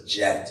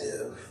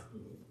subjective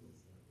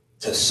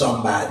to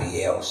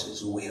somebody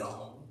else's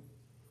will.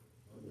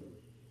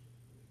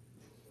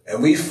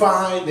 And we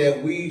find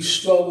that we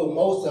struggle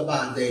most of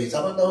our days.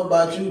 I don't know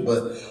about you,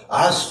 but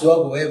I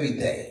struggle every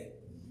day.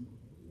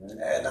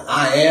 And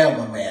I am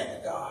a man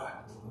of God.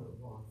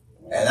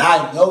 And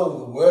I know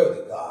the word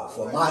of God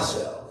for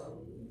myself.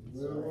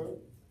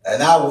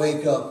 And I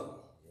wake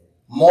up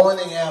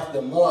morning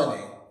after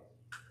morning,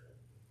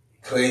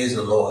 praise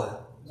the Lord.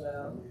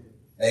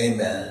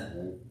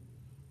 Amen.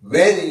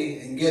 Ready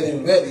and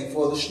getting ready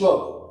for the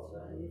struggle.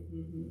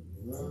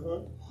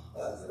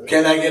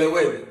 Can I get a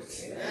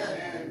witness?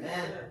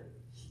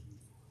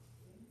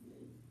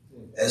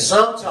 And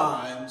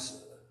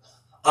sometimes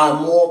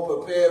I'm more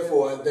prepared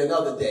for it than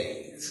other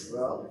days.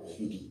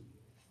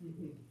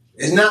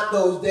 It's not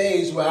those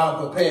days where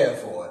I'm prepared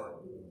for it.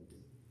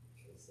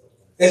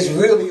 It's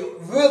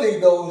really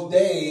those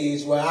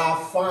days where I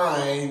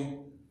find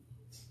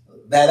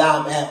that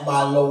I'm at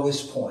my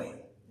lowest point.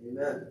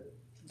 Amen.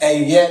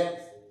 And yet,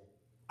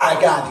 I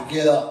got to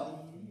get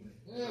up.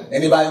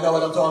 Anybody know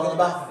what I'm talking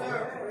about?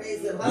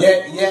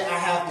 Yet I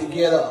have to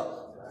get up.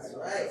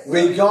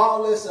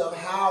 Regardless of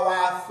how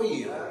I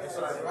feel.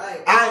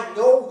 I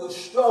know the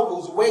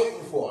struggle's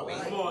waiting for me.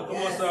 Come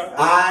on, sir.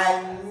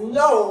 I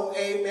know,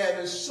 amen,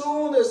 as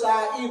soon as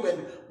I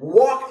even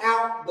walk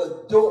out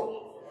the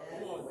door,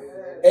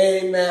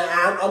 amen,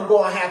 I'm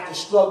going to have to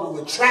struggle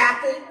with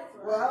traffic.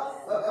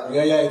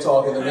 Yeah, you ain't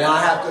talking to me. I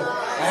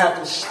have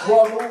to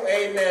struggle,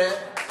 amen,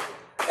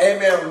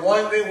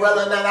 wondering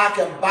whether or not I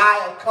can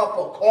buy a cup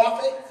of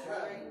coffee,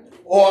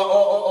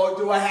 or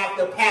do I have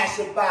to pass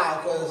it by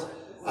because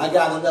I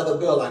got another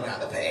bill I got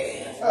to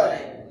pay.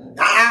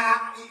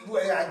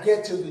 When I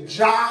get to the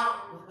job,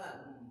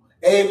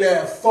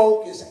 amen,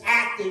 folk is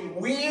acting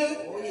weird,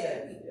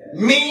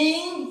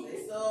 mean,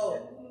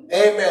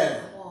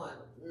 amen.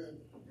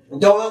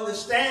 Don't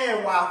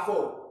understand why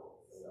folk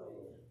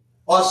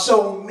are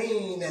so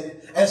mean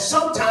and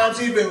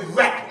sometimes even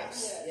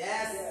reckless.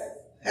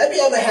 Have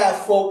you ever had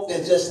folk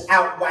that just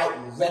outright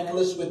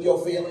reckless with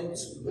your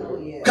feelings?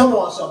 Come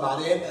on,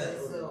 somebody, amen.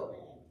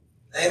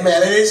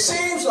 Amen. And it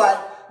seems like,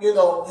 you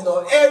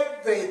know,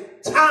 every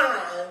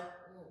time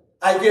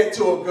I get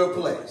to a good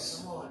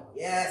place.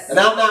 And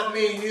I'm not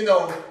mean,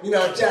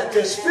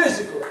 just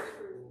physically.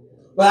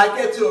 But I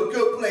get to a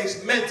good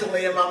place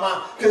mentally in my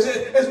mind. Because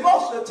it's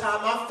most of the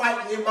time I'm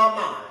fighting in my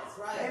mind.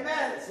 Amen.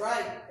 That's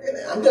right.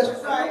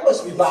 I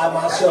must be by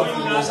myself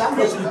in this. I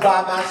must be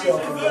by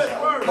myself in this.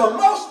 But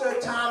most of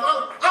the time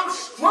I'm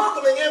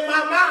struggling in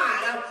my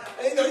mind.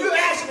 You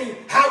ask me,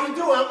 how you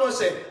doing? I'm going to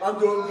say, I'm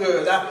doing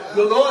good.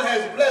 The Lord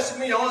has blessed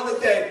me on the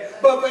day.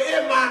 But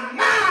in my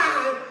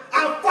mind,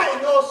 I'm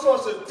fighting all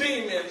sorts of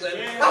demons. And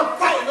I'm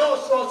fighting all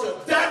sorts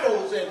of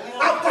devils. And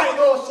I'm fighting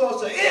all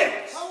sorts of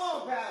imps. Come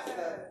on,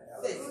 Pastor.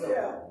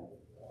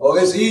 Oh,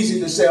 it's easy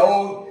to say,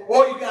 all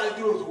you got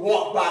to do is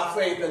walk by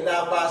faith and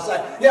not by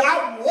sight. Yeah,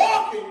 I'm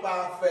walking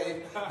by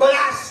faith, but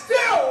I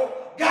still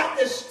got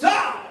this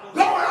stuff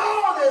going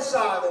on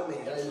inside of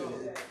me.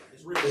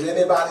 Does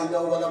anybody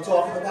know what I'm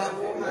talking about?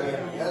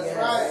 That's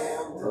right.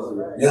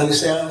 You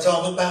understand what I'm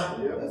talking about?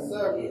 Yes,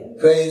 sir.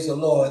 Praise the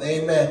Lord.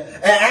 Amen.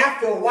 And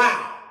after a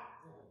while,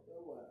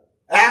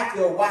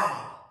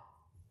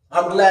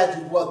 I'm glad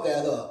you brought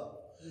that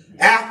up.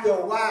 After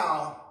a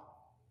while,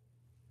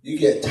 you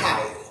get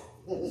tired.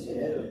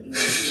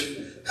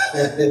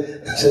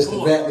 Sister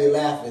Bentley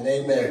laughing.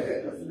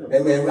 Amen.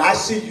 Amen. I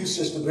see you,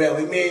 Sister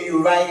Bentley. Me and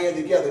you right here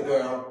together,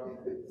 girl.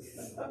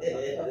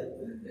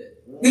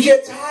 You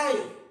get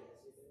tired.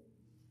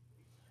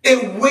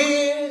 It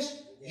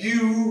wears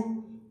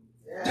you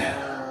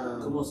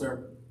down. Come on,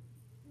 sir.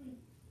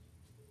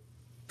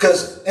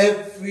 Because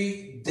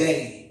every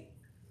day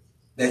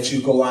that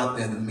you go out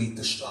there to meet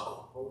the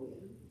struggle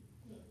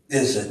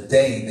is a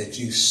day that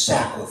you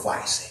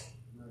sacrificing.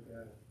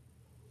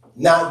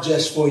 Not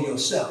just for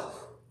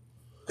yourself.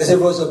 Because if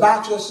it was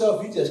about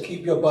yourself, you just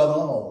keep your butt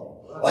on home.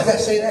 Why did I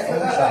say that?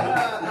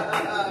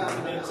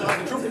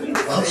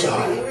 I'm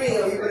sorry.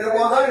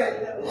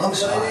 I'm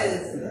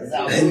sorry.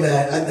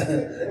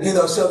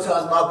 Amen.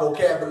 Sometimes my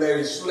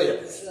vocabulary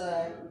slips.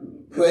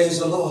 Praise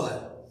the Lord.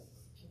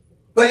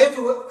 But if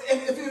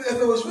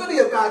it was really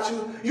about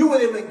you, you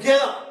wouldn't even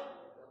get up.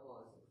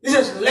 You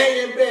just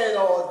lay in bed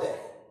all day.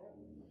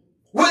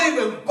 Wouldn't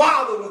even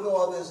bother with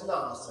all this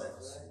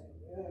nonsense.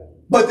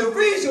 But the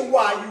reason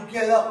why you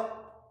get up,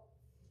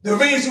 the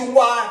reason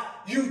why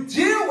you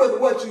deal with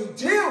what you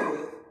deal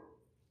with,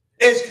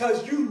 is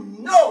because you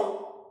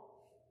know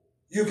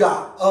you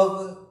got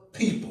other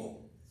people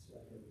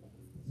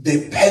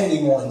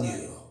depending on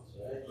you.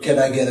 Can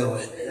I get a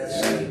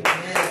witness?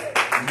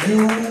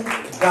 You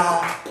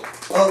got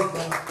other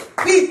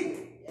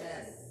people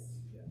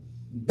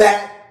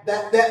that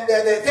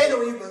they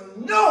don't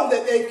even know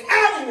that they're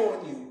counting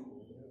on you.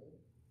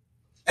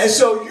 And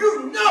so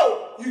you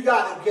know you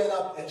got to get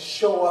up and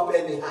show up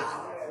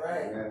anyhow.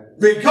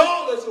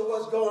 Regardless of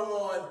what's going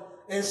on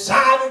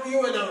inside of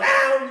you and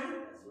around you,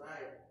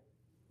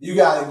 you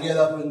got to get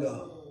up and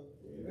go.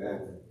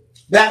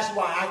 That's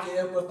why I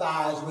can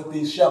empathize with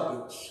these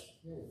shepherds.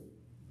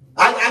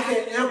 I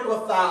can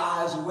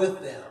empathize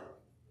with them.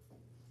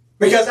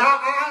 Because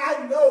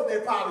I know they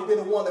probably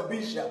didn't want to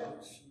be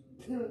shepherds.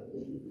 Who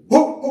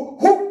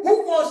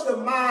wants to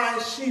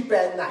mind sheep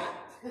at night?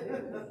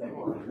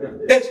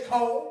 It's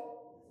cold.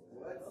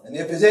 And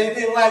if it's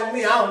anything like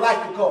me, I don't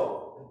like the cold.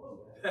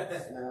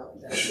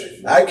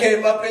 I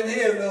came up in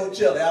here a little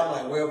chilly. I'm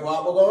like, where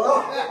Barbara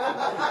going?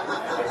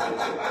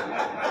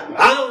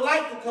 I don't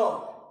like the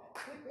cold.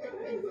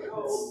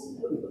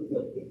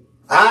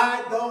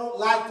 I don't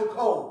like the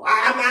cold.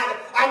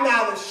 I'm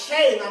not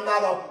ashamed. I'm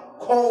not a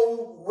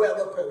cold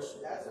weather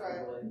person. That's right.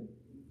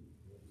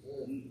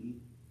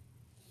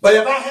 But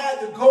if I had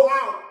to go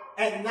out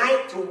at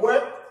night to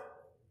work,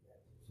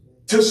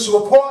 to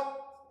support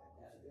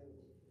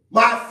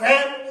my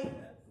family,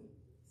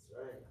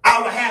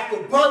 I would have to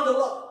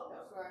bundle up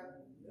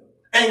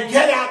and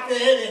get out there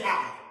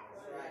anyhow.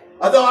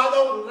 Although I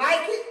don't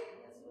like it,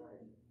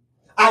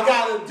 I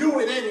got to do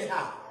it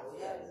anyhow.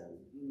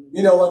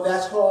 You know what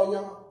that's called,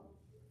 y'all?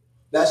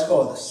 That's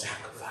called a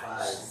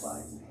sacrifice.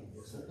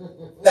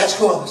 That's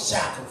called a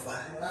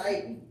sacrifice.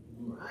 Right.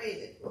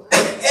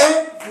 And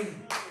every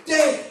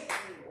day,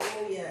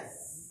 Oh,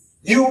 yes.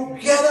 you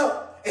get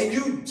up and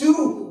you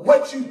do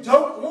what you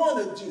don't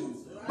want to do.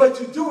 But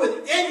you do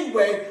it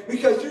anyway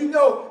because you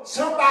know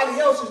somebody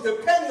else is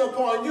depending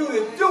upon you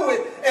to do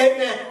it.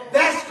 Amen.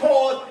 That's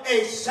called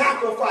a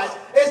sacrifice.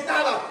 It's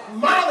not a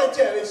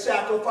monetary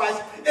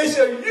sacrifice. It's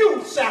a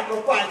you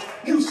sacrifice.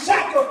 You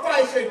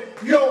sacrificing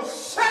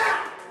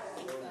yourself.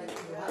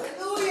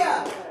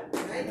 Hallelujah.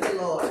 Thank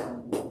you,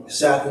 Lord.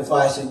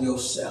 Sacrificing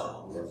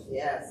yourself.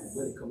 Yes.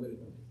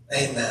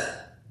 Amen.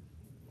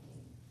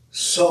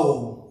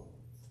 So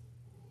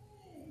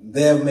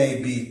there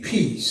may be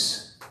peace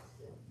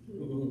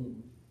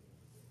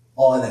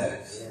on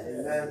earth.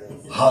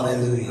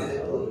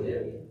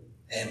 Hallelujah.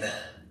 Amen.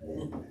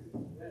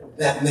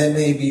 That there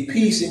may be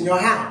peace in your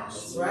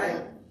house. That's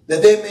right.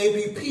 That there may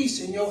be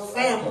peace in your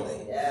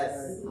family.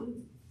 Yes.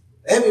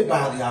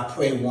 Everybody, I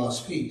pray,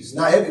 wants peace.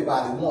 Not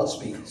everybody wants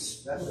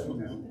peace.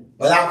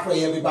 But I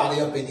pray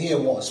everybody up in here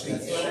wants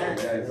peace.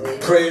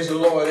 Praise the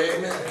Lord.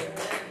 Amen.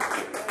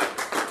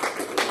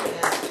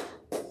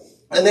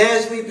 And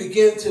as we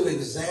begin to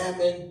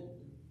examine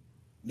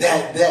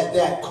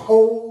that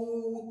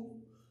cold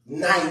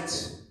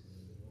night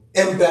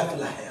in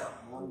Bethlehem,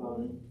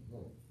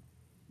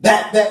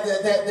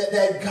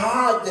 that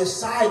God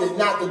decided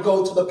not to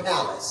go to the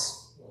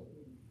palace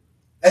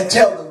and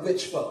tell the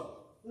rich folk.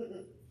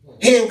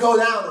 He didn't go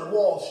down to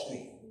Wall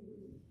Street.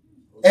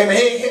 And he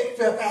didn't hit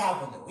Fifth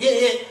Avenue. He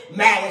didn't hit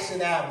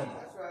Madison Avenue.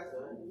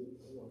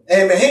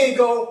 And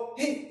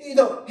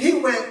he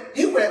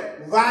went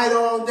right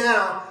on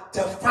down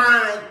to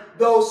find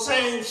those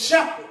same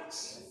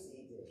shepherds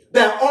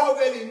that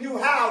already knew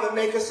how to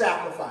make a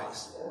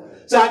sacrifice.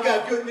 So I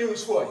got good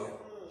news for you.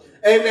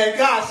 Amen.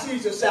 God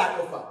sees a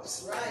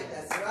sacrifice. That's right.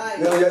 That's right.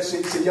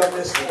 Y'all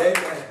listening.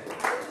 Amen.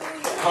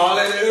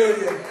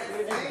 Hallelujah.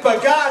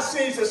 But God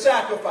sees a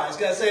sacrifice.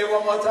 Can I say it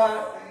one more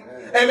time?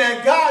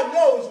 Amen. God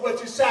knows what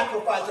you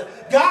sacrifice.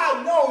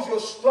 God knows your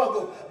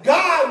struggle.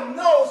 God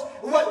knows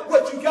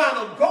what you got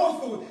to go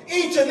through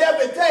each and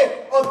every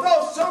day.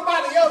 Although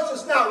somebody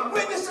else is not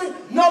witnessing,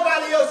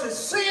 nobody else is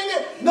seeing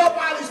it,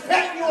 nobody's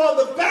patting you on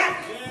the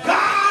back,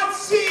 God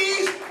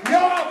sees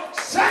your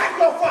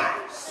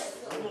sacrifice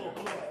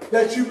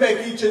that you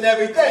make each and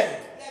every day.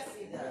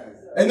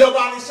 And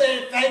nobody's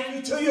saying thank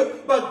you to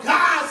you, but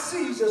God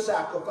sees your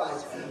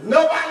sacrifice.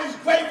 Nobody's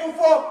grateful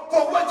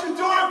for what you're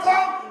doing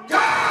for.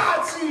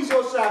 God sees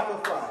your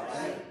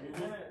sacrifice.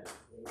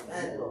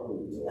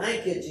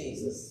 Thank you,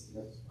 Jesus.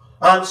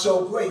 I'm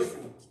so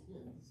grateful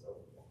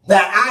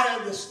that I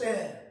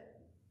understand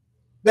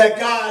that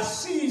God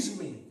sees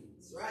me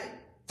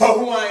for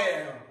who I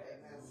am.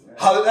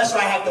 That's why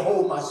I have to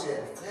hold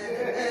myself.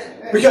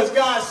 Because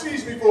God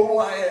sees me for who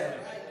I am.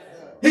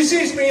 He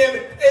sees me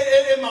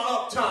in my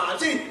up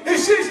times. He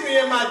sees me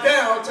in my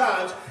down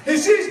times. He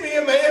sees me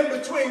in my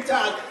in-between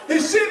times. He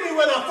sees me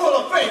when I'm full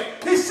of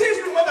faith. He sees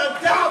me when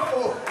I'm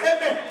doubtful.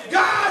 Amen.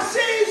 God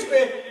sees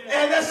me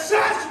and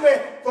assesses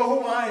me for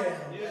who I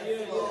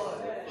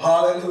am.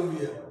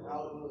 Hallelujah.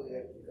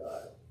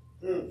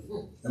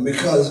 And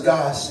because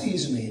God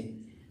sees me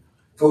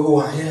for who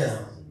I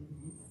am,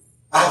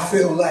 I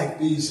feel like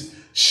these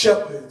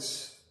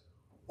shepherds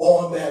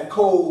on that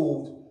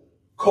cold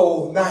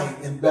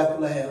night in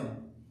Bethlehem.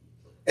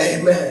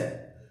 Amen.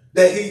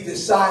 That he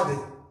decided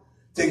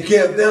to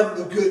give them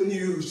the good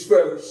news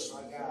first.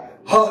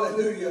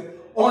 Hallelujah.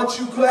 Aren't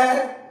you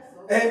glad?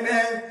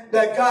 Amen.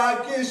 That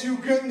God gives you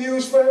good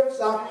news first.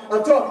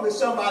 I'm talking to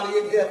somebody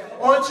in here.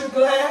 Aren't you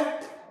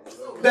glad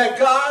that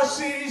God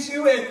sees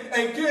you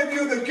and give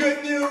you the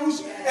good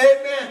news?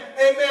 Amen.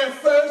 Amen.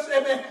 First,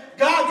 amen.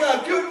 God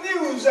got good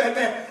news.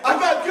 Amen. I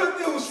got good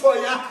news for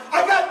you.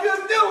 I got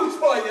good news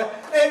for you.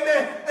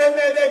 Amen.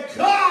 Amen. That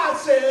God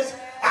says,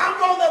 I'm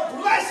going to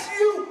bless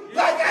you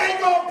like I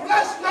ain't going to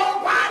bless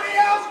nobody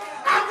else.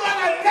 I'm going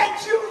to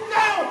let you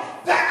know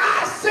that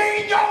I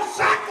seen your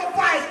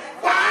sacrifice.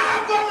 But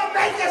I'm going to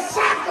make a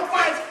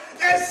sacrifice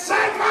and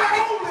send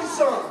my only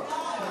son.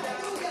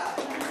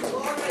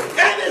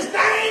 And his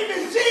name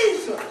is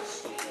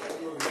Jesus.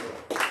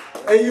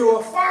 And you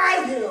will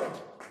find him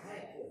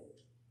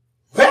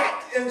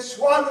wrapped in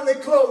swaddling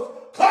clothes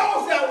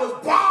that was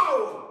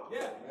borrowed,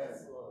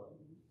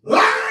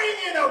 lying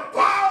in a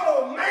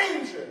borrowed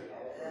manger.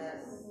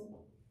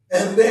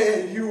 And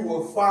there you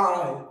will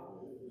find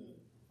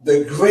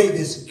the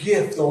greatest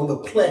gift on the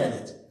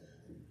planet,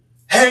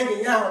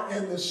 hanging out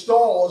in the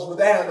stalls with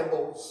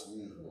animals.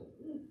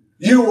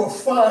 You will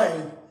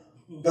find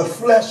the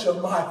flesh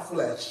of my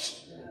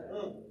flesh,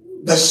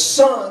 the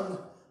son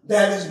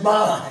that is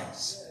mine,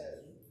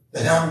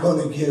 that I'm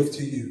going to give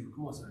to you.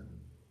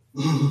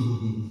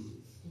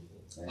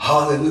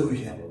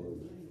 Hallelujah.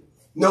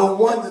 No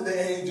wonder the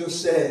angel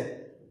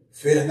said,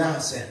 fear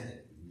not, Samuel.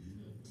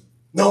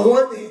 No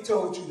wonder he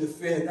told you to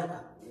fear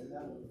not.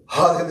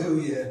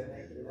 Hallelujah.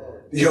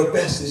 Your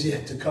best is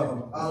yet to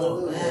come.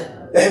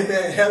 Hallelujah.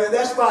 Amen. And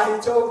that's why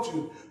he told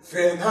you,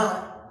 fear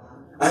not.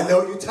 I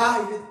know you're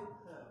tired,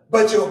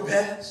 but your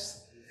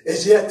best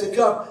is yet to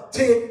come.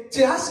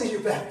 T, I see you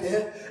back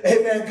there.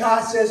 Amen.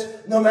 God says,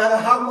 no matter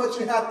how much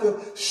you have to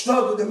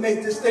struggle to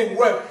make this thing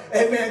work.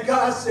 Amen.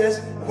 God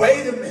says,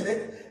 wait a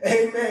minute.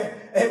 Amen.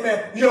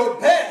 Amen. Your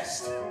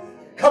best,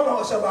 come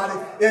on somebody,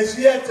 is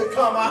yet to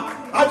come.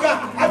 I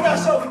got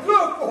something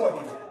good for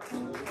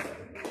you.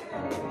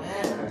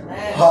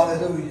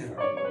 Hallelujah.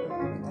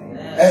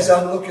 As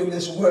I look in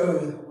this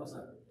word,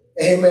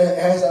 amen,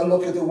 as I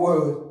look at the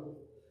word,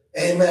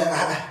 amen,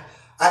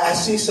 I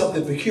see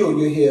something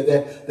peculiar here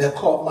that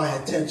caught my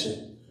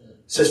attention,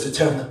 Sister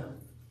Turner.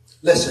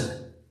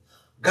 Listen,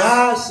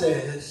 God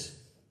says,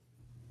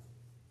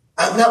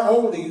 and not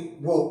only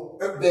will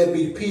there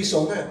be peace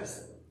on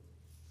earth,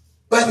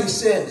 but he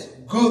says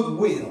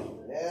goodwill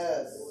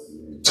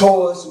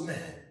towards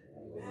men.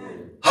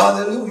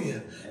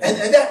 Hallelujah.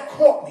 And that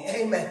caught me,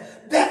 amen.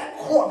 That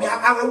caught me.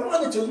 I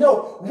wanted to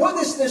know, what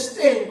is this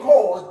thing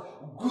called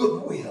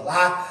goodwill?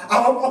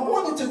 I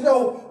wanted to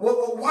know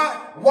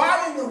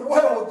why in the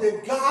world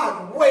did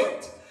God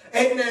wait,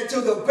 amen,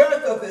 to the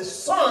birth of his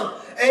son,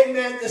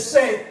 amen, to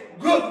say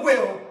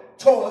goodwill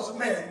towards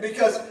men?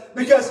 Because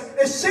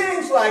it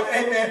seems like,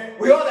 amen,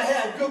 we ought to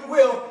have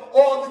goodwill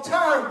all the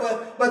time,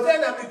 but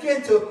then I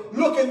begin to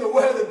look in the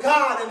word of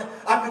God and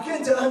I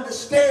begin to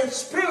understand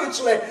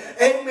spiritually,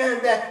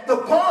 amen, that the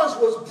bonds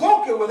was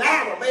broken with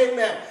Adam,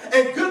 amen,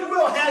 and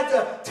goodwill had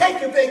to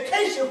take a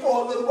vacation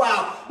for a little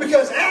while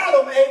because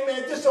Adam,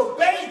 amen,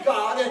 disobeyed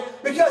God, and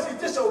because he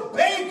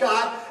disobeyed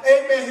God,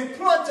 amen, he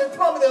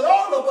plummeted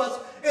all of us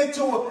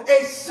into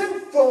a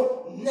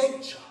sinful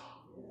nature.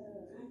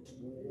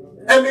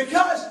 And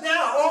because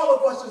now all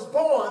of us is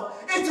born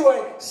into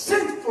a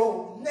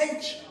sinful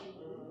nature,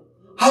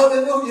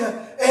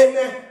 hallelujah,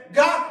 amen,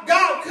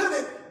 God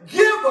couldn't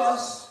give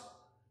us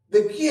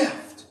the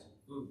gift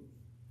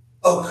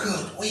of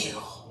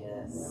goodwill.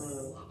 Yes.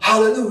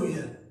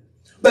 Hallelujah.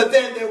 But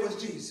then there was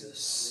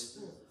Jesus.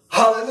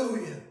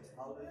 Hallelujah.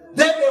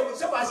 Then there was,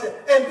 somebody said,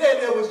 and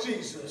then there was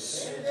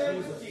Jesus. And there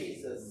was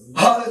Jesus.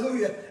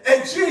 Hallelujah.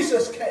 And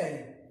Jesus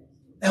came.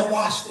 And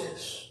watch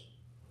this.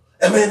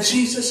 And when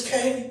Jesus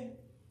came,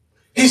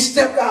 he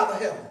stepped out of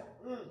heaven,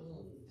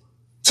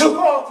 took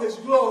off his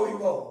glory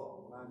robe,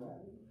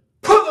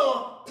 put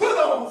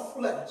on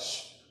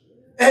flesh,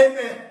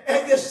 amen,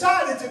 and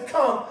decided to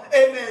come,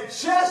 amen,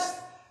 just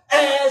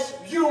as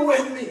you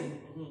and me.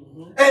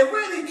 And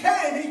when he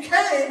came,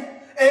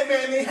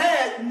 amen, he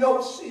had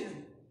no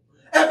sin.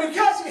 And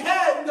because he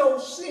had no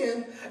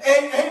sin,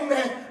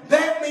 amen,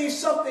 that means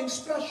something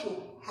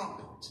special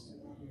happened.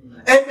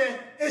 Amen.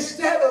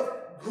 Instead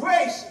of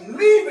grace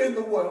leaving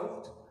the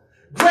world,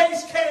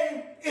 grace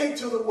came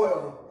into the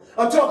world.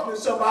 I'm talking to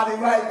somebody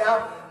right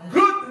now.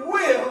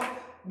 Goodwill,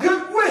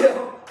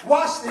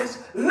 watch this,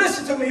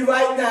 listen to me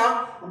right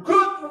now.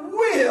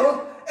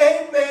 Goodwill,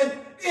 amen,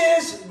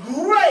 is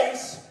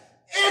grace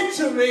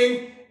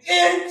entering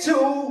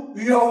into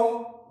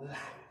your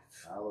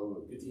life.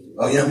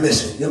 Oh, you're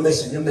missing it.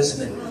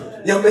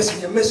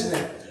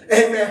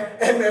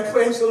 Amen,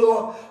 praise the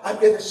Lord. I'm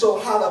getting so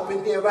hot up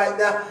in here right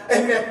now.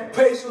 Amen,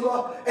 praise the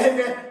Lord.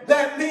 Amen,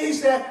 that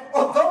means that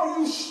although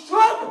you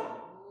struggle,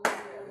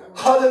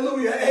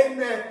 hallelujah,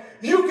 amen,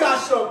 you got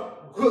some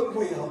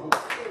goodwill.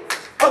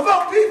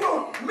 Although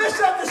people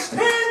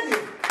misunderstand you,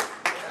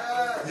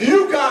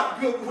 you got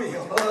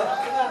goodwill.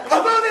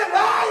 Although they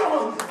lie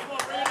on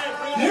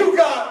you, you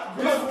got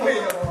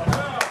goodwill.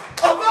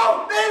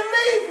 Although they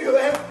leave you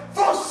and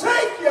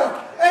forsake you,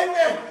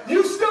 amen,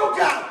 you still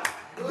got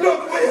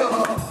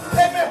goodwill.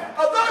 Amen.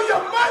 Although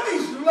your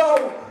money's low,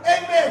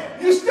 amen,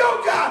 you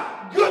still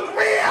got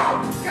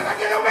goodwill. Can I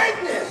get a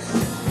witness?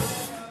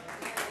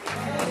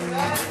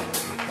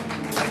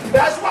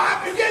 That's why I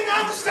begin to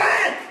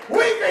understand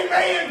weeping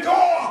may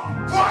endure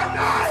for a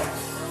night,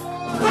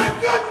 but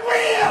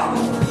goodwill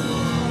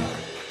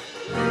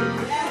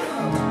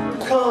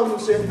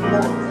comes in the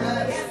morning.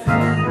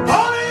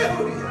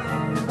 Hallelujah.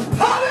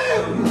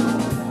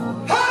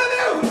 Hallelujah.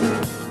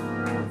 Hallelujah.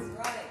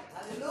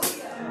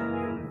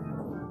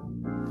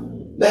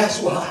 That's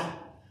why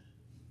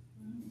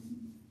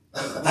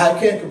I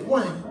can't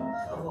complain,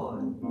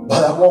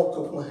 but I won't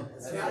complain.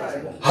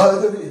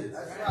 Hallelujah.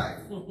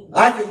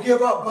 I can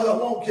give up, but I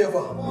won't give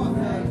up.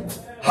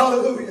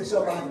 Hallelujah,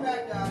 somebody.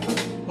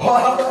 Oh,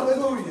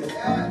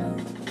 hallelujah.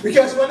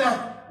 Because when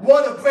I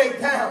want to break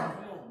down,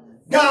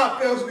 God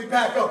fills me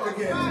back up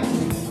again.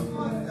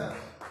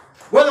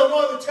 When I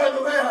want to turn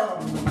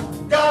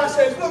around, God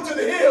says, look to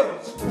the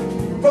hills,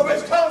 from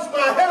which comes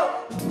my help.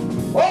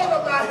 All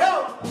of my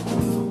help.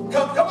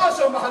 Come on,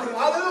 somebody.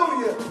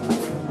 Hallelujah.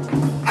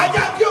 I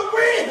got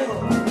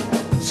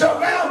goodwill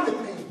surrounding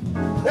me.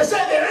 They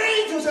said the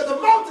angels and the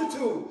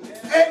multitude,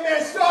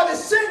 amen, started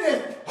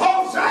singing,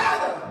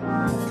 Hosanna.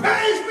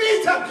 Praise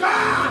be to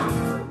God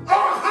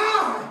on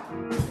high.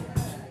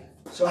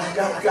 So I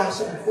got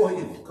something for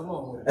you. Come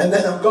on. And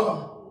then I'm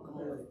gone.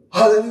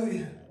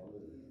 Hallelujah.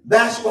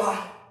 That's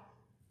why,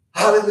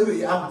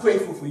 hallelujah, I'm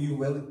grateful for you,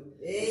 Willie.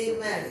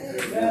 Amen.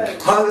 Amen.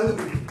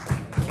 Hallelujah.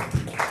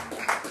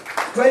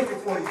 Grateful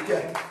for you,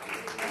 Kevin.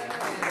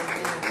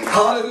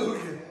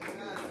 Hallelujah.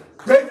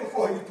 Grateful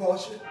for you,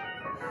 Portia.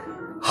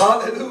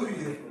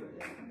 Hallelujah.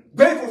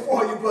 Grateful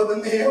for you, Brother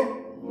Neil.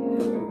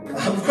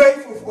 I'm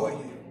grateful for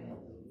you.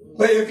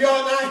 But if you're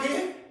not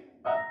here,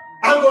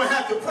 I'm going to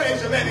have to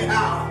praise him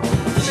anyhow.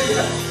 See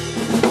that?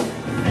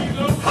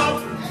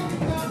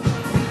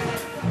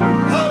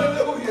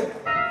 Hallelujah.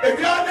 If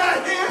you're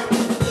not here,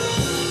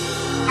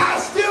 I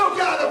still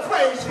got to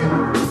praise him.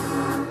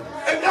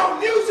 If no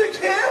music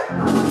here,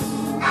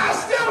 I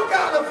still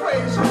got to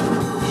praise him.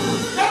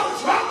 No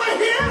drama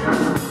here,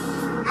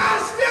 I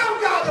still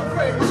got to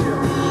praise him.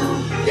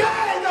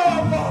 Yeah, no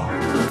more.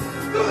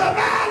 Through the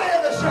valley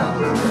of the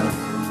shadow.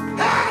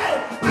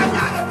 Hey, I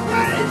got to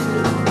praise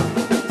you.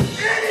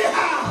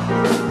 Anyhow,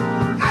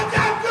 I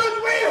got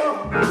goodwill.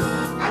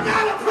 I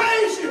got to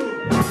praise you.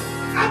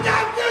 I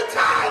got good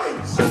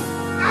tidings.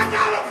 I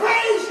got to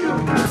praise you.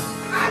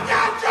 I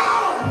got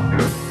joy.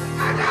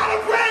 I got to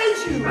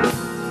praise you.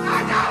 I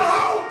got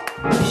hope.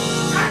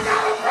 I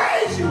got to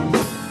praise you.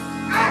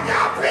 I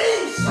got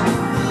peace. I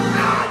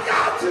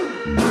got to.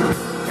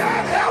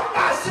 Can't help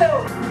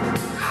myself.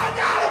 I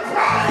got to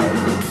praise.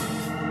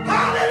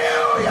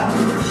 Hallelujah.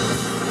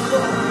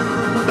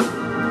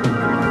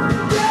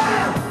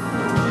 Yeah.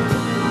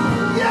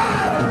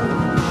 Yeah.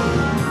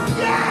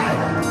 Yeah.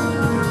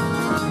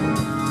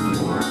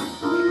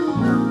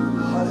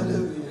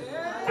 Hallelujah.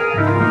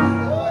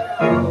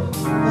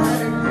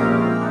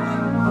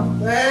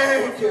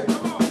 Thank you.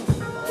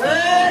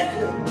 Thank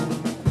you.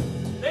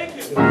 Thank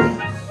you.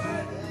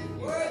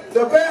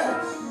 The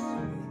best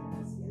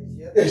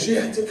is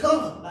yet to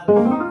come.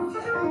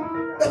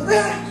 The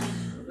best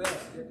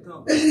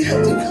is yet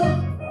to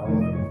come.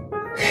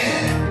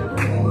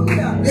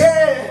 Yeah.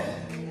 Yeah.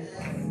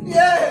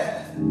 Yeah.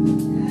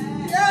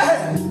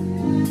 Yeah.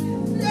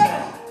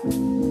 Yeah.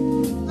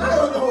 I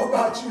don't know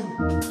about you,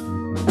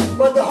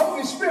 but the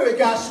Holy Spirit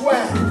got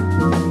swag.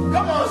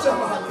 Come on,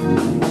 somebody.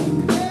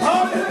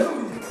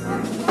 Hallelujah.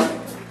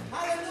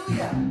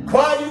 Hallelujah.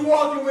 Why are you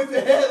walking with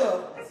your head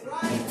up? That's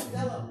right.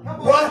 Tell 'em.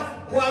 Come on.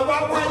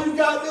 Why you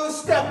got a little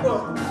step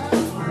on?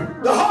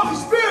 The Holy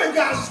Spirit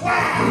got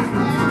swag.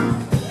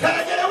 Can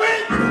I get a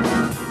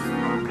witness?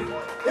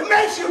 It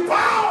makes you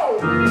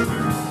bold.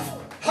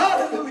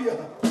 Hallelujah.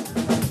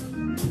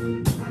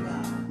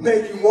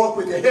 Make you walk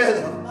with your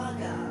head up. My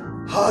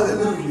God.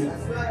 Hallelujah.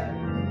 That's right.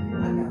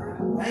 My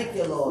God. Thank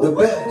you, Lord. The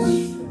best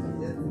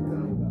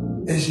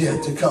is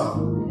yet to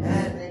come.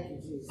 Thank you,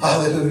 Jesus.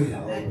 Hallelujah.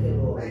 Thank you,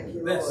 Lord. Thank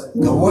you, Lord.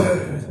 The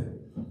word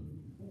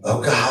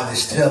of God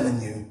is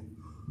telling you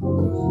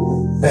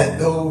that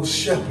those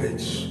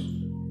shepherds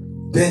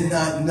did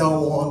not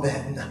know on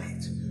that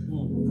night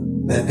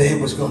that they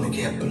was going to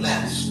get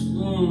blessed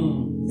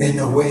in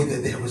the way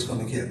that they was going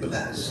to get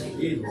blessed.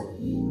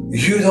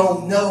 You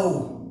don't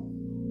know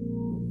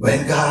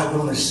when God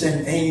going to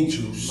send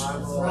angels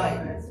That's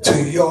right.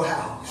 to your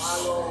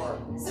house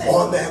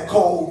on that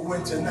cold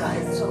winter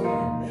night.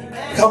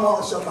 Come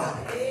on,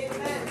 somebody.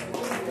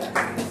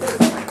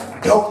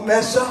 Don't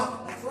mess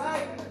up. That's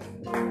right.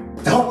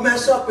 Don't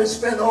mess up and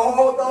spend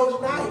all those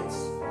nights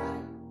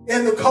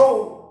in the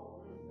cold.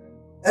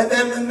 And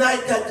then the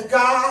night that the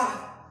God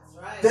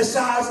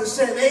decides to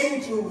send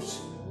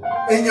angels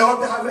in your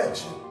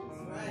direction,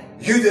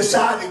 you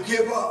decide to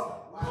give up.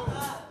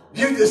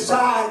 You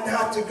decide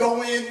not to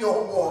go in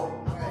no more.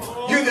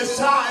 You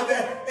decide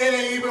that it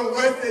ain't even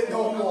worth it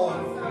no more.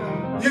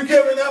 You're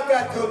giving up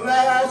at the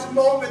last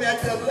moment,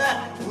 at the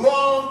last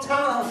wrong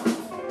time.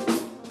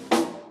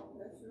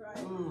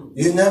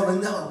 You never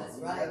know.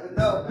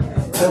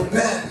 The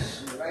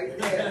best.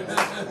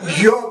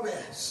 Your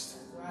best.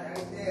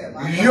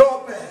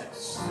 Your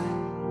best.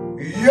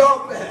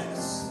 Your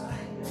best.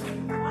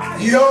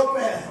 Your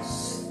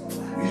best.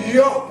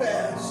 Your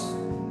best.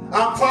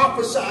 I'm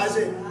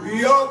prophesizing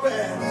your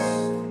best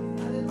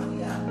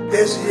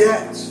is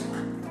yet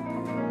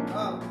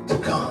to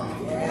come.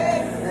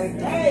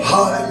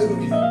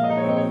 Hallelujah.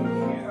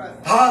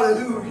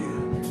 Hallelujah.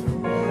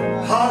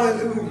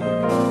 Hallelujah.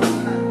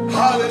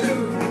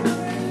 Hallelujah.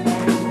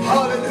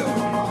 Hallelujah.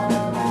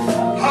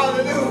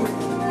 Hallelujah.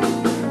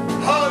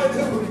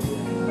 Hallelujah.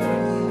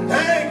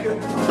 Thank you.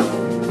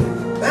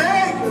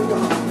 Thank you,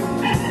 God.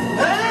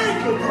 Thank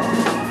you, God.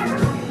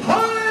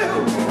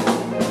 Hallelujah.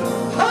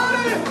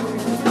 Hallelujah.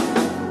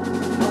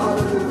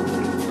 Hallelujah.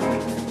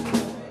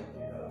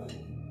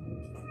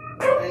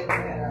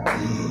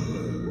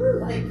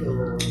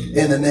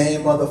 In the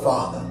name of the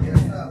Father,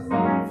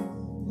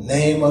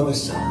 name of the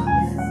Son,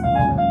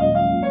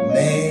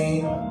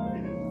 name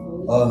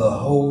of the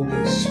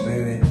Holy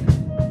Spirit,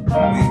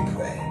 we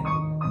pray.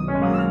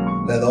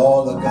 Let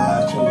all of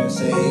God's children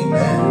say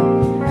amen.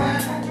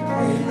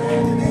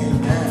 Amen and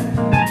amen.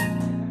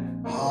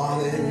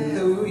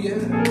 Hallelujah.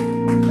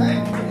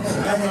 Thank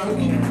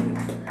you.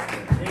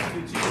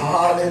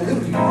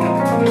 Hallelujah.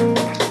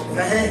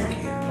 Thank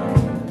you.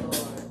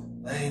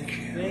 Thank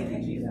you.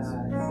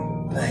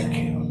 Thank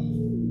you.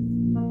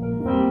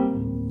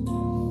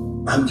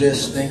 I'm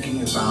just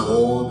thinking about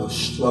all the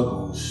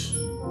struggles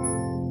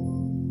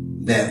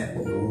that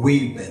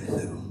we've been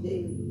through.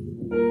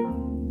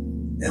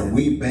 And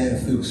we've been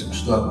through some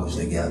struggles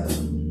together.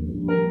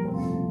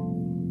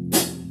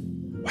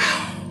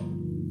 Wow.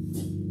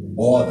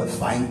 All the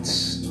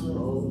fights.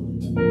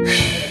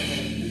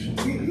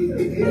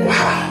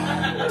 Wow.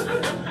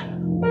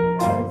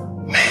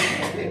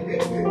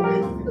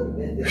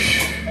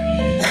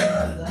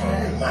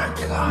 My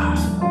God.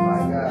 My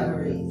God.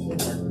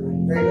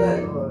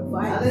 Very good.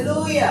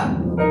 Hallelujah.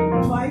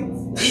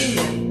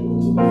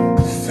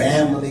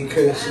 Family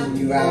cursing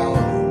you out.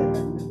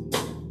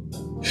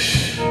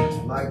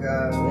 My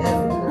God.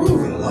 Ooh,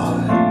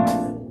 Lord.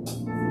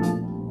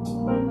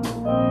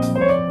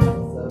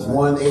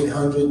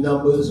 1-800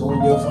 numbers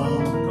on your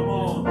phone. Come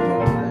on.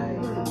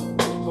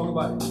 Talk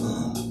about it.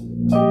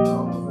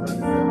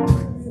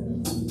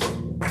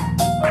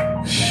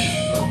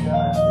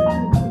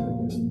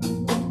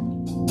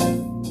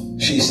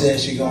 She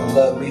says she gonna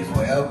love me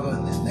forever,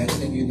 and the next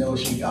thing you know,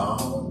 she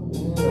gone.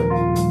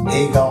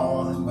 He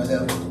gone,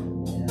 whatever.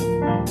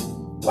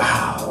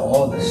 Wow,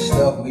 all the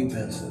stuff we've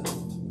been through.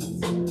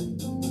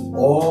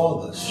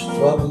 All the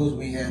struggles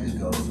we had to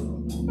go through.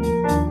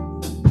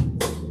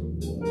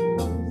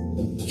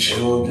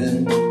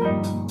 Children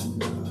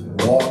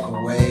walk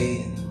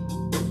away.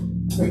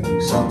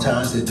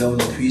 Sometimes they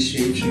don't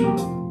appreciate you.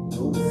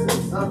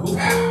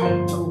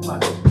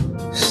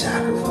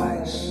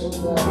 Sacrifice.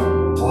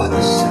 What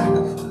a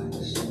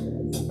sacrifice.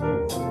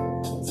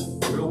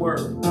 Real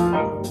word.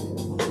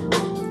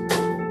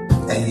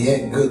 And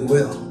yet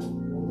goodwill.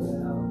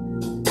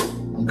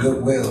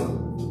 Goodwill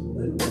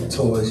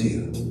towards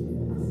you.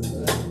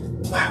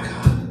 My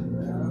God.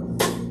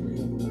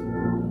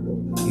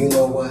 You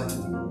know what?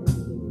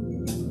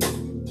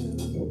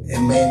 It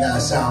may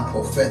not sound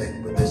prophetic,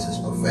 but this is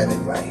prophetic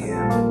right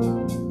here.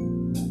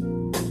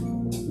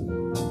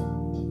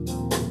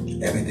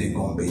 Everything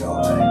gonna be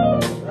all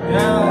right.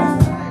 Yeah.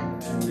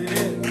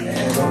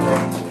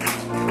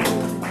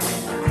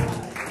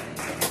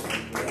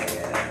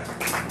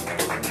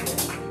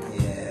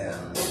 Yeah.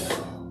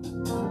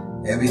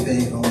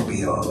 Everything gonna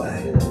be all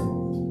right.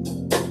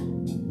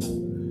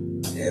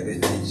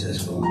 Everything's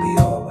just gonna be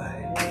all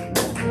right.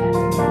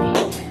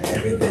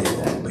 Everything's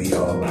gonna be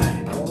all right.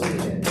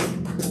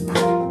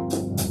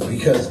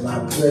 Because my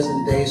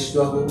present day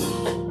struggles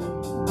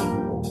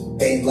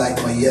ain't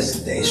like my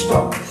yesterday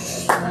struggles.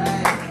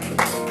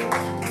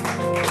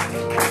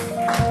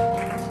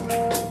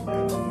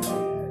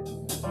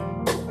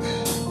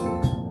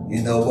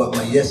 You know what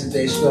my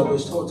yesterday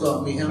struggles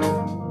taught me,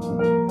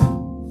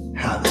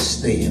 how to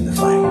stay in the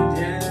fight.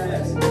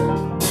 Yes.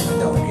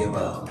 Don't give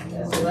up.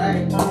 That's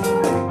right. Yeah,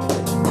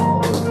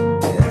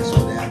 that's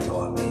what that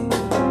taught me.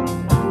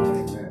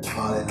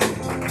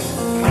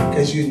 Hallelujah.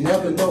 Because you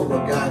never know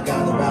what God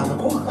got around the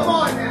corner. Come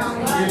on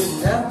now. You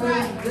never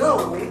know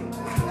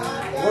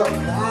what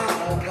God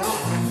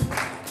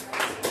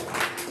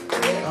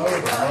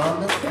got around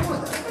the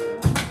corner.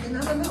 You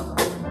never know.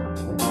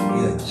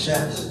 You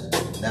just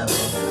never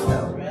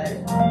know.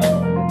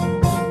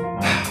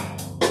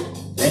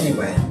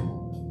 Anyway,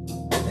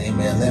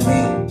 amen. Let me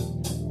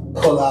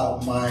pull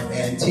out my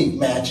antique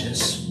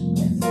matches.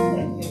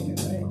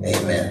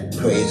 Amen.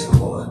 Praise the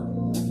Lord.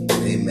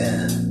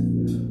 Amen.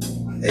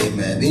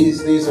 Amen.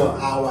 These are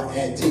our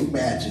antique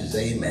matches.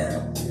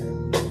 Amen.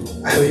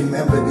 I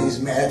remember these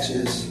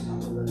matches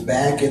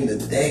back in the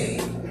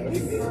day.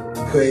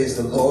 Praise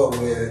the Lord,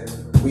 where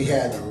we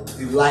had to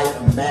light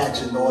a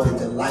match in order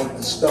to light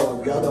the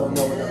stove. Y'all don't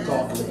know what I'm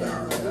talking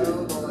about.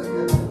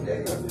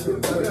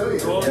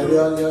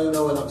 Y'all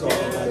know what I'm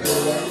talking about.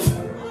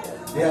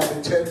 You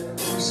have to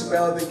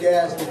smell the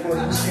gas before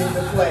you see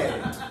the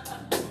flame.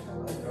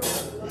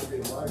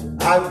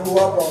 I grew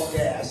up on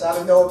gas. I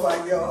don't know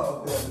about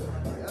y'all, but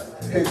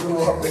I grew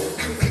up with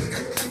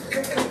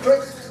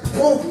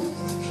boom.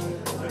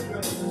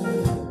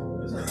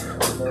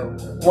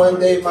 One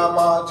day my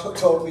mom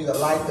told me to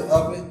light the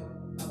oven.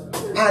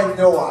 I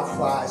know I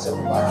fried some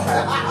of my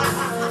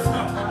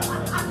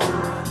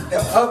food. The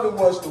oven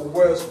was the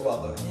worst,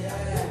 brother.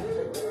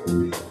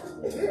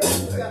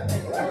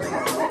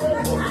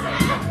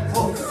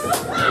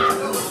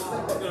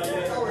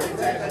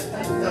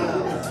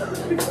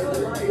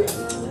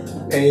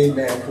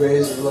 Amen.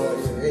 Praise the Lord.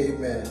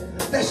 Amen.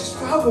 That's a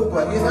struggle,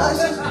 but you know,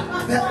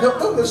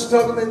 those are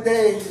struggling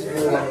days,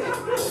 boy.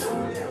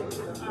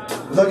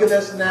 Look at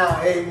us now.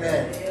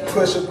 Amen.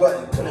 Push a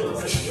button.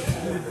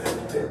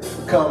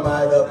 Come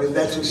right up and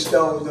let your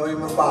stones don't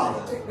even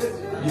bother.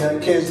 Young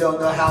kids don't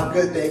know how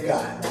good they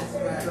got.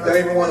 Don't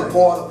even want to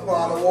boil a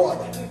pot of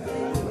water.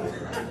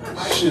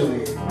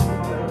 Shoot.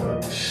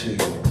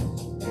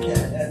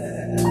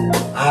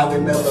 I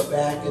remember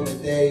back in the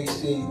day,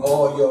 see,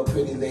 all your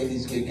pretty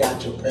ladies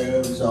got your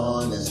perms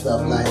on and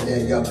stuff like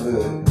that. You're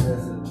good.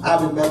 I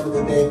remember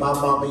the day my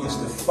mama used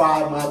to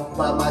fry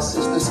my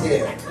sister's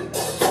hair.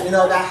 You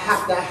know, that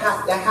hot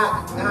iron.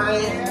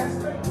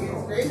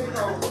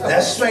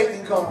 That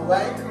straightening comb,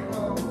 right?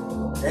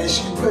 And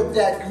she put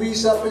that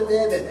grease up in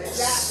there and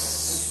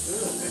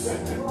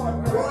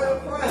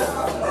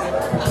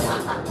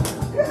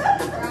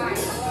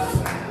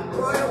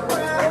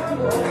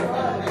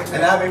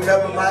and I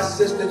remember my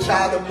sister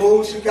tried to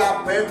move. She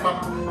got bent. My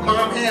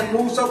mom hand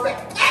moved so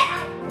fast.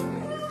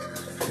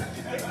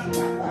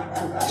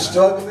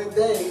 Struggling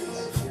days.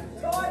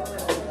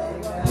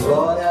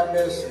 Lord have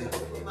mercy.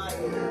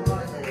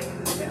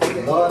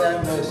 Lord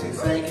have mercy.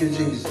 Thank you,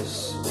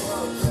 Jesus.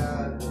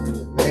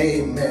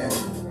 Amen.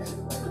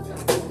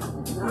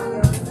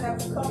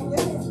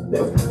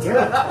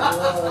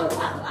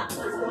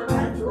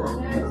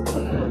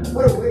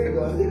 What a weird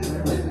one.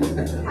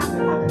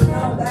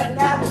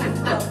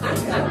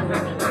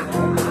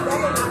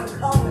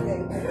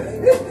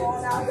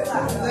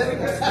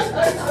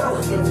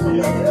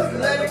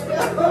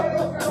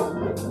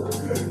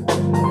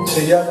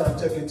 See, y'all done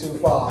took it too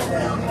far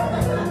now.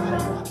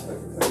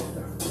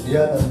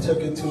 Y'all done took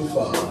it too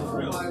far.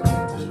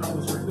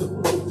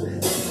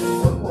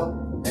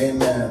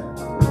 Amen.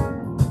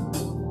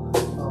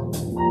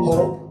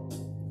 Hope,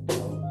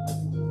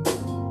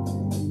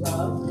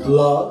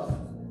 love,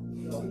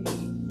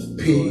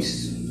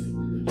 peace.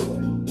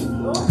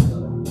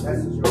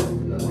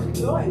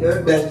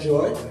 That's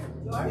joy.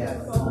 Amen.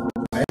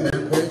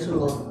 Praise the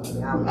Lord.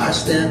 I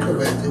stand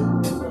corrected.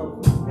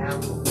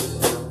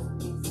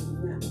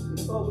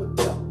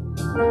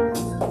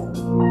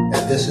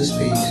 And this is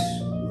peace.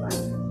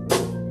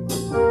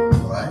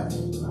 Alright?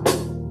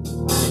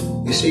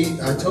 You see,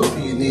 I told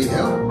you you need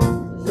help.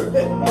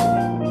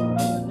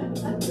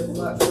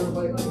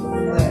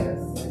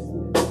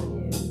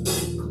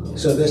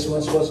 So this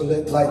one's supposed to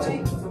look like to...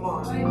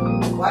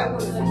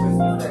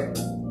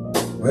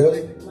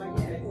 Really?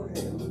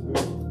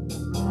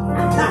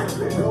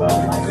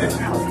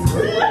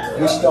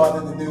 We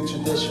started the new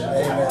tradition.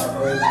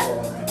 Amen. Praise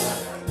God.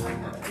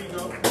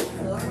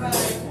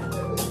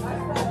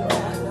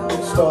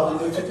 Start a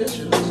new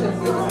tradition.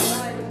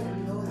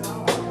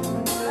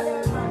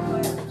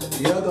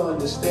 You don't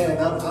understand.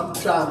 I'm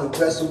trying to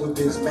wrestle with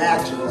these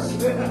matches.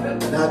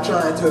 Not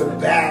trying to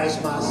embarrass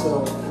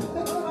myself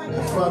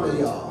in front of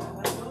y'all.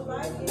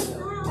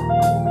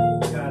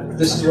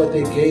 This is what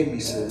they gave me,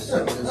 sis.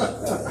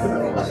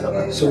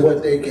 So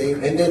what they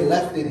gave, and they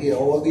left it here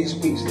all these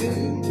weeks.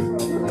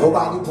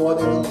 Nobody bought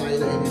in a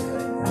light or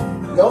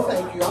anything. No,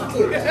 thank you. I'm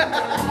kidding.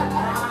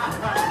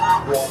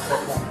 Walk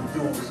up like I'm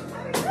doing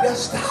something. Yeah,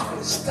 stop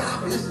it.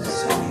 Stop it. This is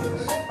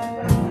serious.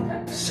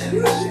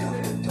 Serious stuff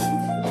you're doing.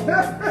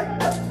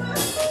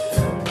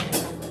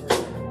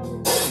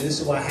 This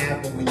is what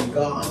happened when you're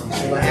gone. You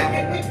see what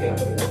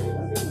happened?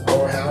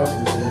 Our house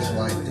is just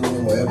like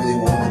doing whatever they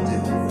want to do.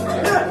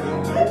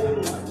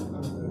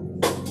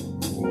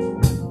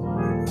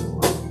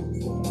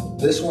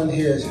 This one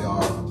here is,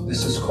 y'all,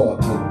 this is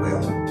called goodwill.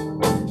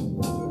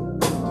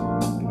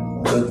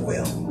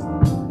 Goodwill.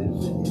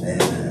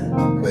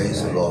 Amen.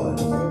 Praise the Lord.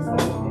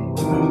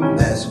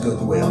 That's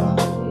goodwill.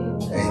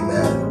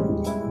 Amen.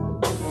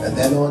 And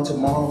then on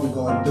tomorrow, we're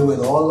going to do it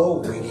all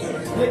over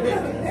again.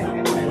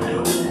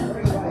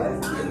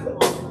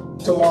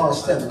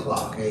 Tomorrow's 10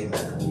 o'clock.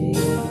 Amen.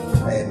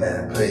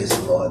 Amen. Praise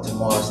the Lord.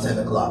 Tomorrow's 10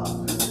 o'clock.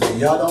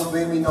 Y'all don't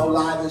bring me no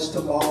lighters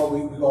tomorrow.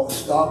 We're going to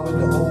start with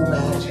the old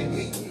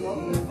matches.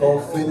 Go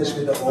finish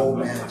with the old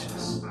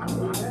matches.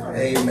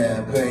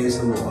 Amen. Praise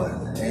the Lord.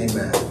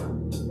 Amen.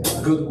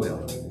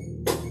 Goodwill.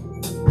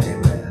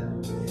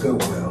 Amen.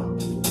 Goodwill.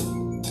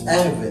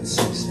 Advent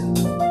season.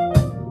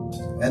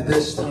 At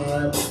this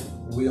time,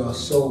 we are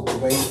so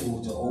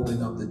grateful to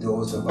open up the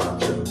doors of our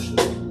church,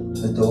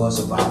 the doors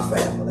of our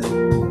family.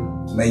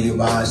 May you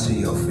rise to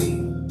your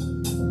feet.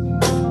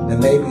 There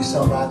may be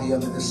somebody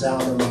under the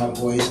sound of my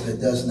voice that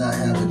does not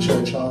have a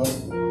church home,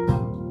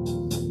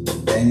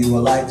 and you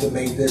would like to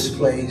make this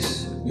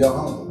place your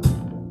home.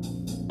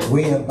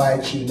 We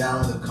invite you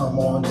now to come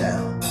on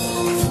down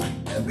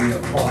and be a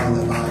part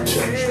of our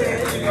church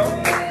family.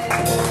 God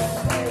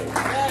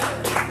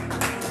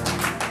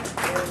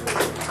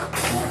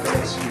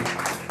bless you.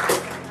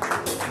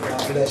 God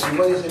bless you.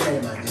 What is your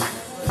name, my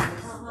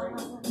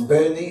dear?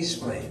 Bernice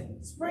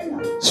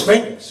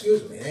Springer,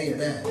 excuse me.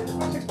 Amen.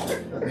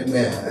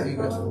 Amen.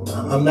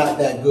 I'm not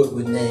that good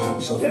with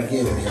names, so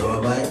forgive me,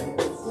 all right?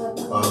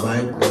 All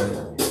right,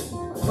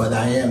 but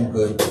I am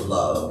good with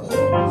love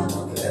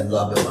and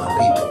loving my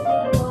people.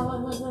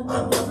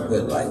 I'm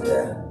good like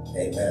that.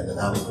 Amen. And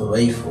I'm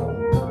grateful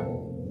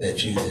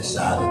that you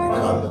decided to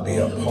come to be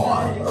a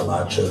part of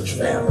our church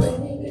family.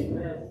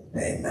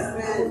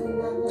 Amen.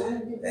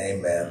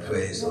 Amen.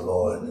 Praise the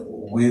Lord.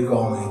 We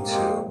haven't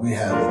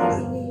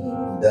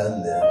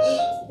done this,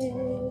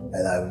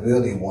 and I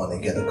really want to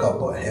get a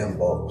couple of hymn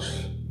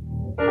books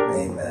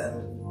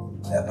Amen.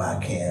 If I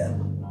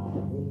can.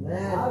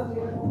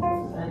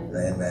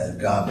 Amen.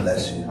 God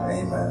bless you.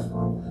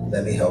 Amen.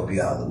 Let me help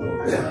you out a little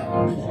bit.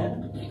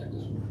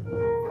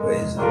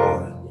 Praise the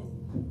Lord.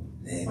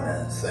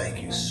 Amen.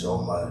 Thank you so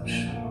much.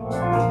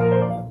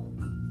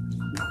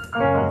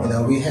 You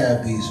know, we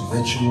have these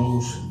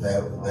rituals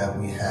that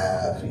we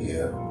have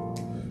here,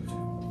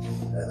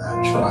 and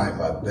I try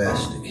my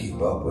best to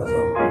keep up with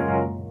them.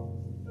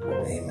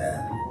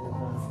 Amen.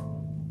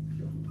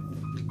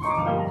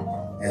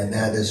 And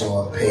that is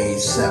on page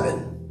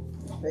 7.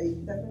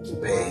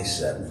 Page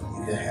 7.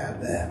 You can have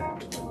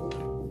that.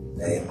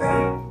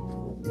 Amen.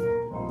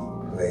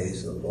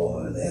 Praise the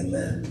Lord.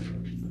 Amen.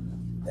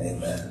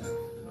 Amen.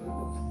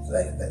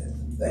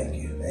 Thank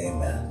you.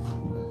 Amen.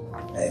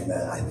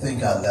 Amen. I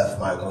think I left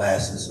my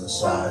glasses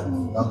inside.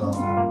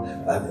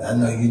 I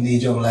know you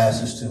need your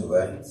glasses too,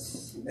 right?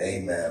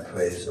 Amen.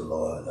 Praise the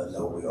Lord. I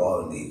know we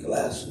all need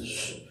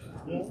glasses.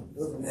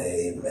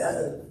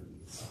 Amen.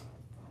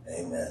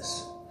 Amen.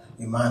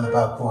 You mind if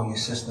I call you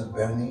Sister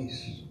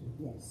Bernice?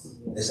 Yes.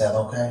 Is that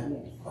okay?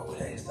 Yes.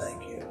 Okay,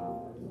 thank you.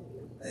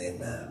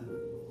 Amen.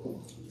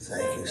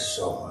 Thank you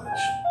so much.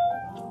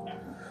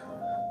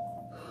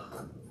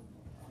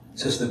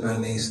 Sister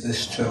Bernice,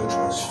 this church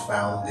was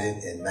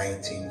founded in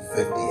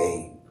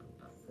 1958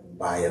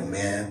 by a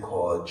man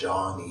called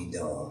John E.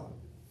 Durham.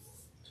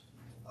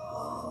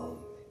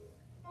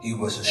 He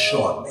was a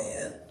short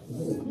man.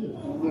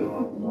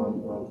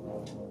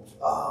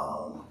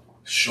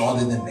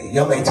 Shorter than me.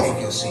 Y'all may take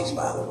your seats,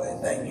 by the way.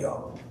 Thank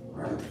y'all.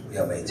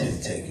 Y'all may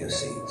take your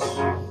seats.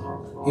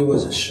 He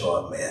was a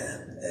short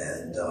man,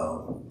 and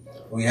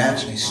we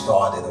actually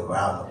started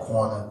around the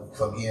corner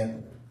from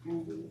here,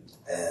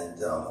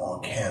 and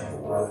on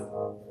Candlewood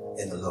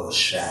in a little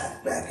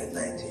shack back in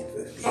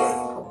 1958.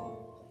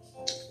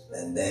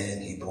 And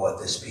then he bought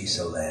this piece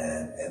of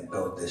land and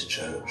built this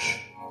church,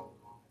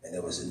 and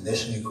it was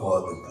initially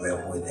called the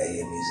Durham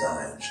AME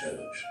Zion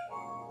Church.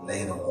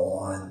 Later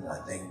on, I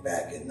think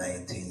back in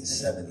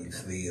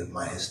 1973, if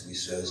my history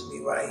serves me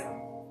right,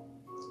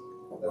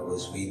 it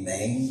was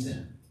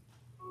renamed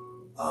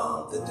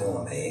the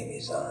Durham AME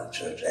Zion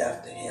Church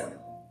after him.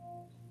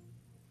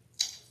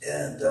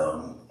 And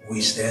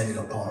we standing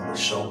upon the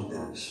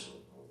shoulders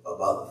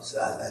of others.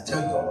 I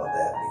tell you all of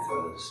that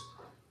because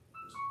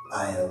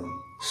I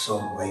am so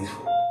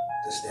grateful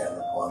to stand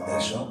upon their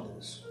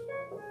shoulders.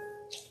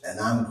 And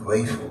I'm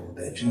grateful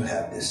that you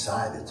have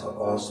decided to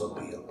also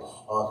be a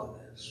part of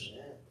this.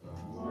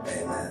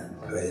 Amen.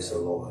 Praise the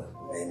Lord.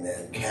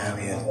 Amen.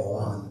 Carrying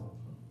on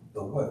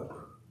the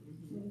work.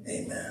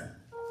 Amen.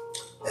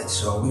 And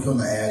so we're going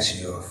to ask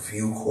you a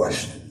few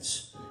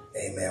questions.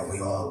 Amen. We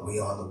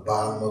on the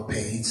bottom of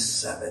page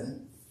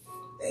 7.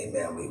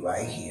 Amen. We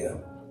right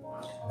here.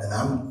 And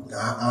I'm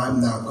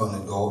not going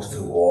to go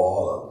through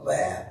all of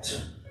that.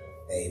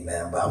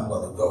 Amen. But I'm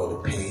going to go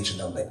to page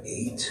number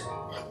 8.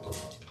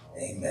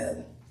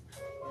 Amen.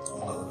 I'm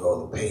going to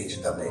go to page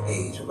number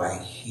 8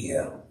 right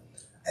here.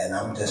 And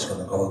I'm just going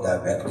to go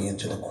directly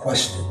into the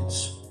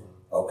questions.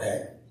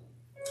 Okay?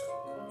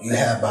 You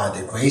have, by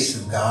the grace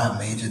of God,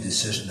 made your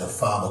decision to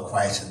follow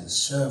Christ and to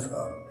serve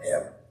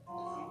Him.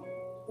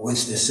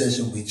 Which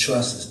decision we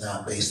trust is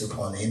not based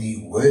upon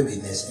any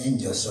worthiness in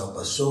yourself,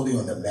 but solely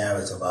on the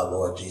merits of our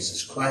Lord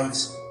Jesus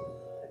Christ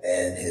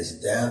and His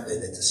death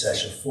and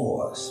intercession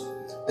for us.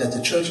 That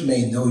the church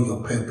may know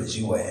your purpose,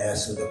 you will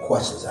answer the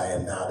questions I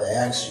am now to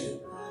ask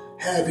you.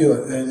 Have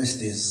your earnest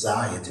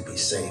desire to be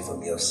saved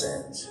from your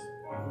sins?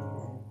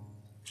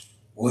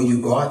 Will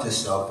you guard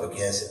yourself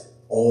against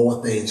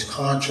all things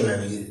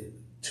contrary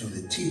to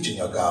the teaching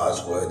of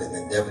God's word and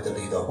endeavor to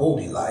lead a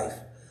holy life,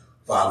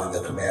 following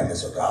the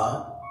commandments of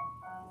God?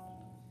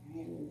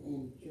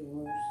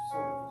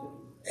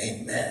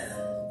 Amen.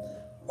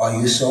 Are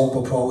you so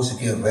proposed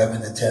to give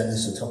reverent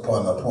attendance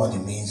upon the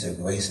appointed means of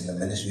grace in the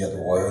ministry of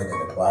the word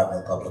and the private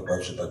and public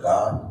worship of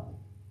God?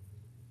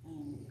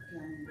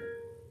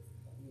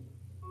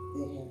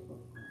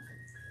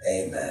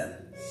 Amen.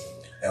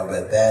 And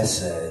with that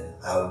said,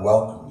 I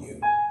welcome you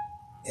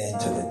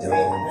into the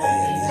Durham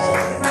AME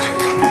Zion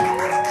Church.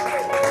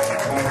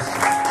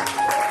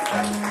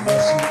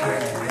 Yes, you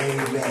can.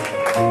 Amen.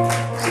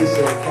 She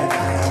said, "Can I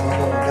have a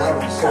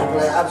hug?" I'm so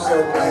glad. I'm so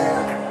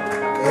glad.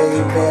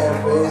 Amen.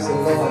 Praise the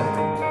Lord.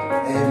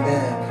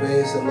 Amen.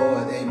 Praise the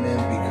Lord. Amen.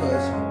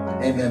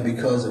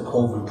 Because of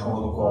COVID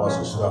protocols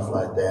and stuff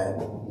like that.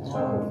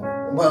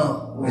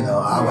 Well, you know,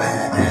 I would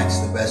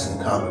ask the rest of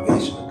the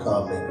congregation to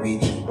come and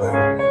greet you, but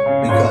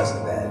because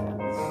of that,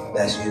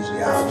 that's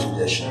usually our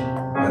tradition.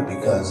 But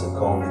because of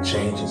COVID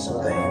changes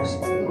and things,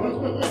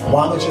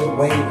 why don't you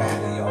wave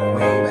at it, y'all?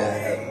 Wave at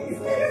it.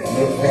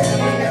 Your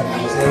family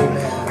members.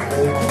 Amen.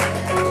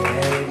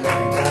 Amen.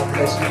 God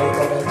bless you. Go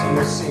back to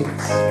your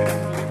seats.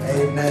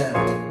 Amen.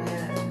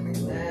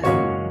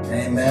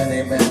 Amen.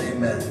 Amen.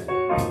 Amen.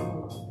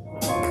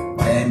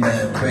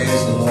 Amen.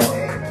 Praise the Lord.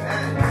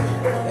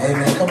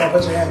 Amen. Come on,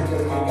 put your hand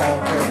together.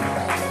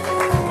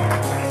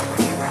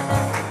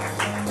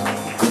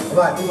 All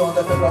right, we're going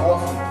to lift up our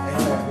offering.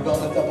 Amen. We're going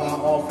to lift up our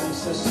offering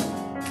system.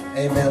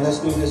 Amen. Let's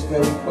do this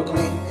very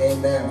quickly.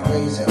 Amen.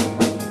 Praise him.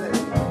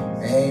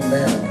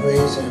 Amen.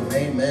 Praise him.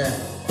 Amen.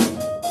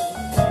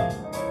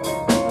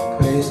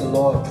 Praise the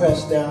Lord.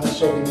 Press down,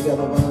 shaking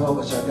together, running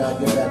over, shall God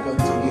give back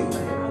unto you.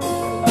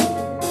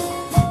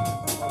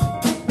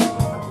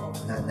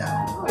 Not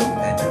now.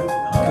 Amen.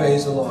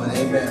 Praise the Lord.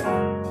 Amen.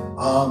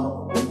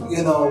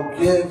 You know,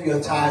 give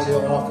your tithes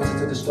and your offerings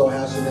into the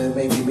storehouse, and then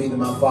maybe meet in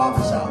my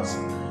Father's house,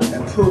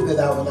 and prove that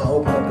I will not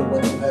open up the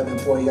windows of heaven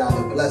and pour you out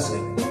a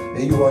blessing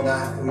that you will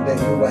not, that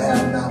you will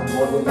have not,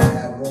 or will not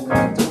have room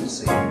enough to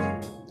receive.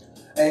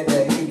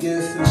 Amen. You can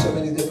give through so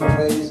many different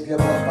ways.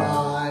 Give up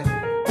by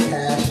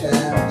Cash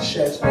App,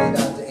 checks made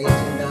out to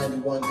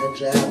 1891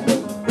 Extra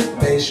Avenue,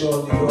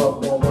 Bayshore, New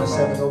York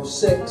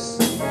 11706.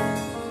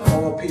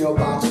 Or P.O.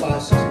 Box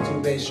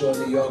 562, Bayshore,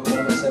 New York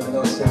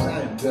 11706.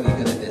 I am really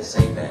good at this.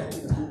 Amen.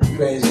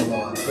 Praise the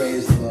Lord.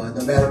 Praise the Lord.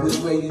 No matter which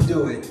way you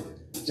do it,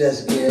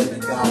 just give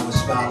and God will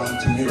smile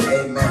unto you.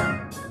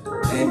 Amen.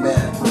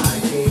 Amen. I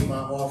gave my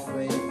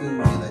offering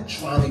through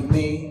electronic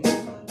means.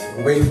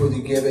 Grateful to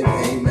give it.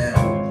 Amen.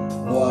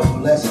 Lord,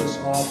 bless this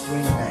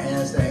offering, the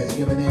hands that has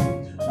given it.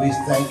 We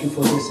thank you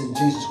for this in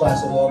Jesus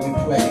Christ, the Lord, we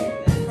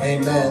pray.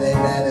 Amen,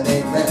 amen, and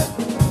amen.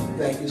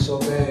 Thank you so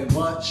very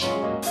much.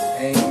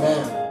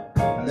 Amen.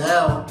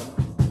 Now,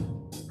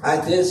 I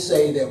did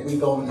say that we're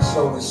going to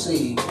sow a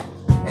seed,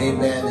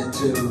 amen,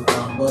 into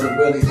Mother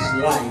Willie's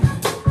life.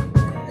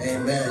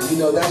 Amen. You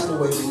know, that's the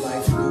way we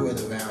like to do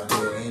it around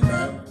here.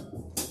 Amen.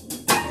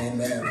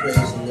 Amen.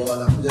 Praise the Lord.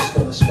 I'm just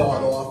going to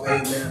start off.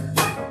 Amen.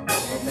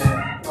 Amen.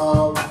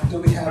 Do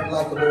we have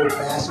like a little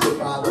basket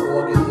by the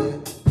organ here?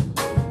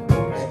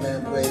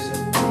 Amen. Praise him.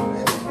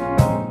 Amen.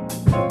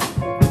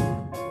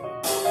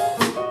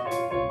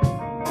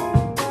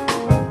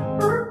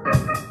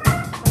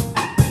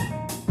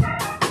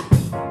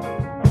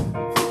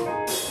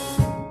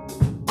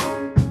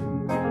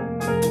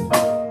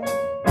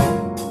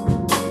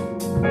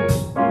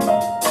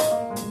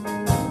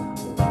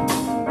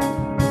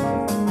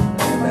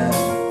 Amen.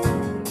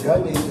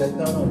 Y'all need that.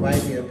 No,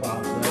 right here,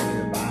 Pop. Right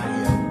here, by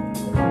here.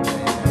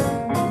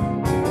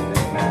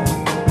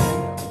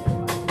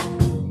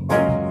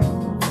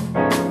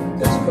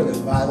 Put it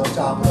right on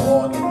top of the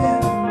organ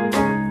there.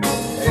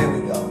 There we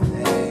go.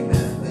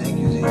 Amen. Thank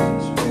you,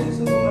 Jesus. Praise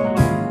the Lord.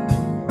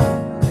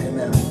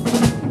 Amen.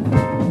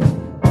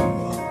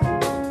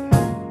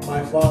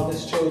 My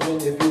Father's children,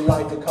 if you'd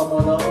like to come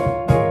on up,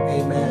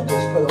 amen,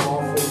 just put an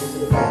offering into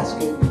the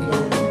basket. You can.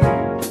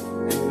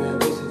 Amen.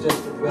 This is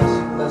just the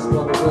bless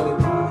Brother Willie.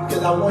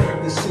 Because I want him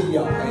to see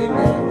y'all.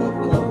 Amen. Up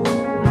close.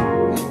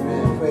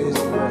 Amen. Praise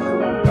the Lord.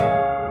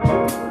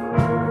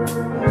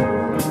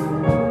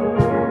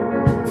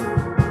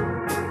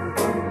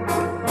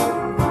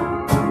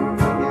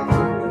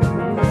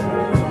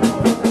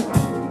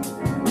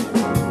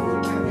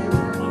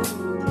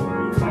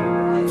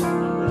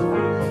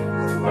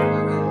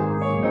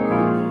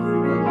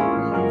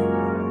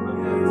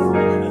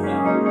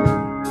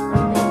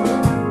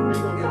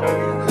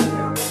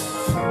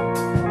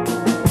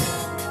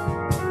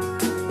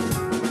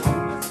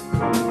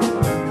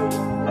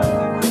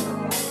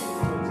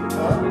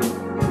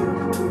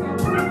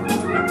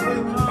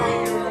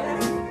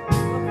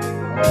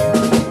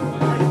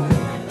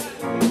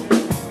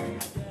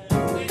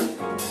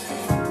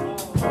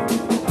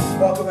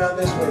 Walk around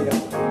this way,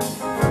 y'all.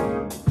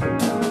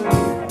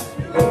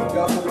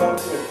 Y'all can walk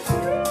through.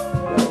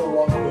 Y'all can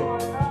walk through.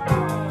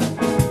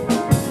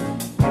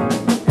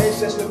 Hey,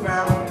 Sister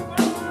Brown.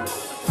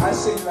 I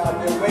see you out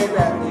there. Wave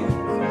at me.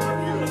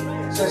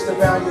 Sister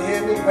Brown, you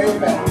hear me?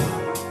 Wave at me.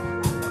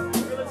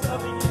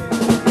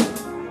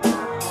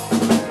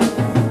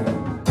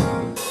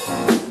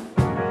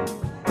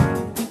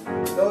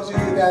 Those of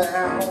you that are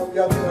at home,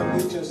 y'all can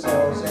unmute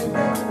yourselves.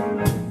 Amen.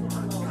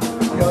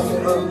 Y'all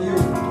can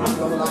unmute if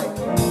you like.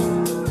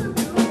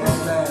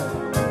 Amen.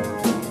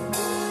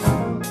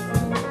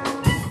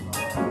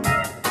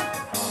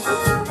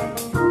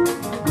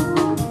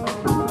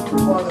 We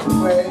want to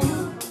pray.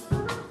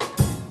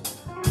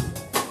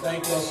 Thank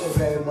you all so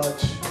very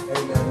much.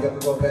 Amen. You can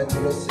go back to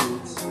your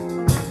seats.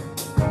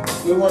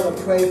 We want to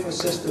pray for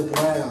Sister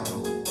Brown.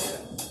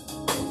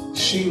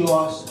 She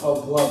lost her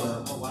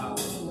brother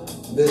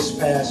this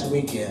past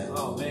weekend.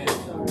 Oh, man.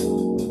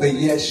 But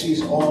yet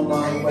she's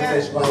online with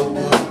us right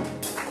now.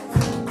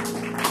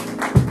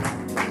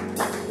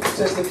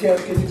 Sister Kim,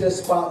 can you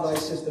just spotlight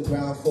Sister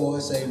Brown for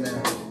us?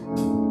 Amen.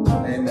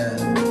 Amen.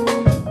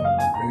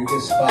 Can you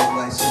just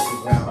spotlight Sister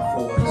Brown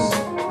for us?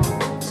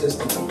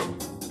 Sister Kim.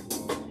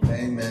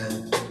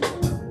 Amen.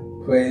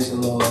 Praise the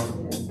Lord.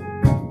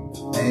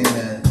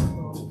 Amen.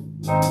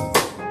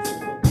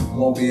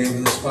 Won't be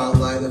able to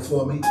spotlight her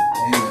for me?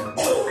 Amen.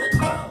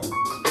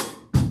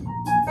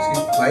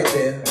 Right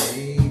there.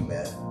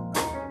 Amen.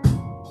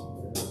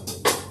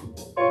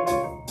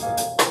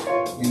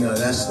 You know,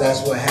 that's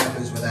what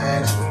happens when I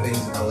ask for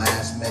things in the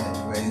last minute.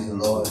 Praise the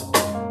Lord.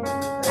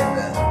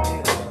 Amen.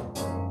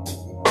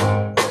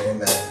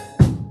 Amen.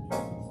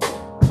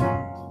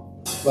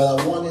 But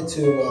I wanted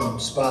to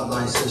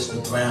spotlight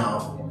Sister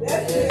Brown.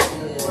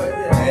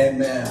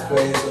 Amen.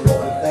 Praise the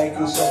Lord. Thank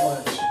you so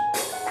much.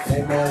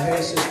 Amen.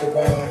 Hey, Sister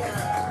Brown.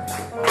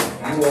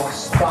 You are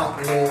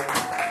spotlit,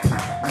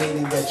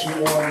 meaning that you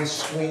are on the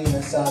screen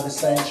inside the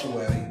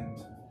sanctuary.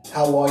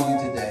 How are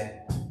you today?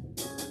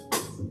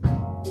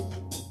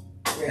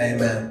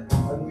 Amen.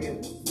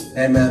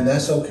 Amen.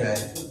 That's okay.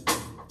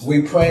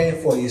 We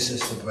praying for you,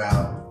 Sister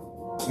Brown.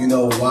 You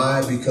know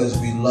why? Because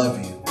we love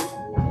you.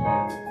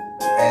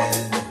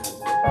 And,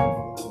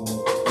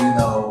 you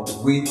know,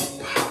 we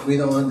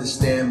don't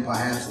understand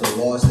perhaps the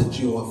loss that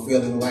you are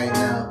feeling right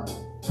now.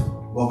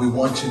 But we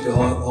want you to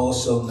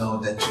also know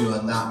that you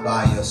are not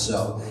by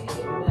yourself.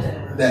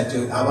 That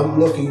I'm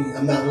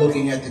not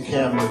looking at the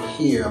camera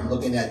here. I'm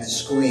looking at the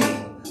screen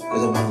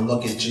because I want to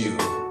look at you.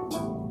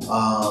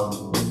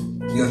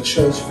 Your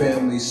church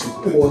family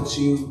supports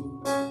you.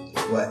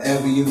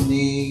 Whatever you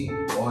need,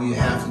 all you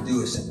have to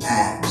do is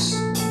ask.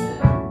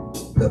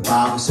 The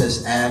Bible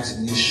says, ask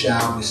and you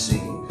shall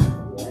receive.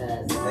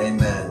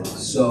 Amen.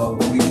 So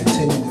we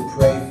continue to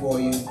pray for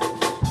you.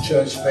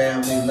 Church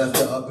family, lift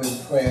her up in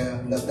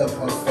prayer. Lift up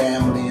her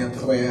family in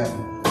prayer.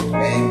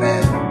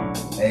 Amen.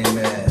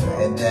 Amen.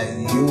 And that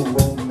you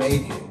will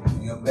make it.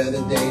 Your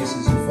better days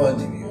is in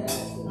front of you.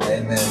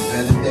 Amen.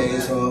 Better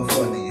days are in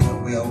front of you.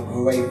 We are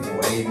grateful.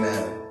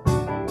 Amen.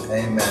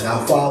 Amen.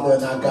 Our Father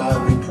and our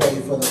God, we pray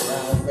for the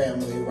Brown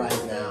family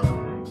right now.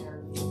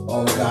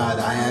 Oh God,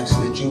 I ask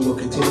that you will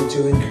continue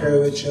to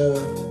encourage her.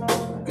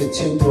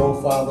 Continue,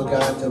 oh Father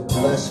God, to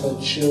bless her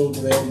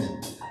children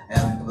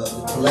and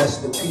bless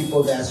the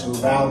people that's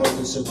around her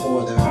to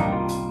support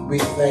her. We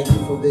thank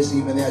you for this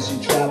even as she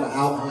travel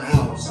out her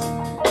house,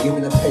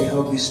 even to pay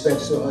her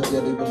respects to her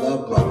dearly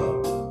beloved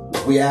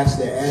brother. We ask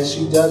that as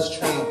she does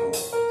travel,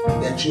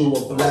 that you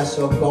will bless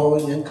her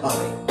going and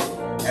coming.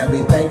 And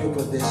we thank you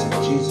for this in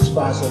Jesus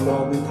Christ, our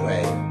Lord, we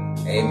pray.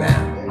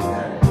 Amen.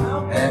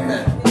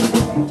 Amen.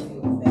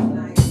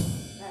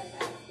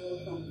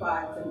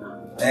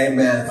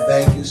 Amen.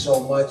 Thank you so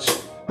much.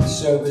 The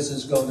service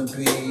is going to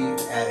be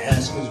at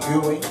Haskell's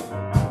Viewing.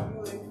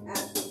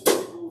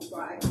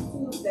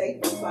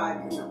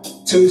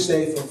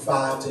 Tuesday from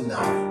 5 to 9.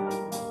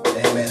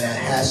 Amen. At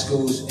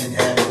Haskell's in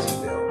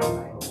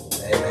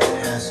Amityville.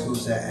 Amen.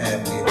 Haskell's at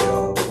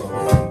Amityville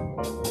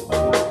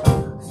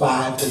from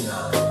 5 to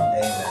 9.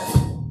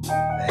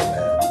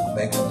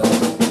 Make a note.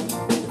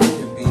 If you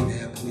can be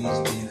there, please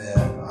be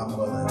there. I'm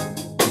going to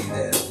be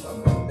there. I'm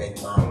going to make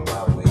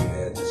my way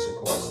there to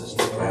support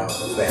Sister Brown, the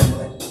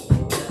family.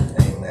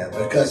 Amen.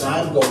 Because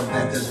I'm going,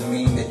 that doesn't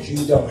mean that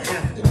you don't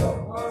have to go.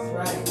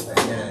 Right.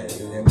 Amen.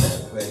 Amen.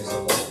 Praise the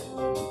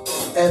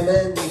Lord. And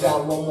then we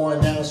got one more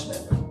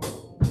announcement.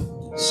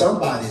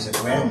 Somebody's a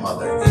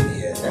grandmother in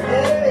here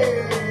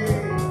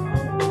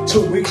now.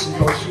 2 weeks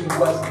ago, she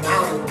wasn't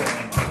out of there.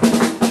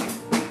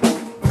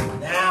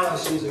 Now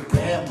she's a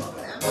grandmother.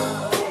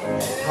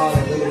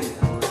 Hallelujah.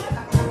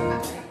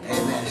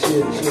 Amen. She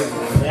is a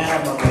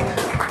grandmother now.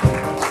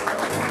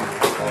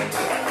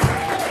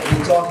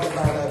 We're talking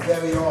about our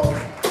very own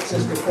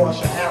Sister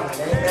Portia Allen.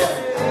 Amen.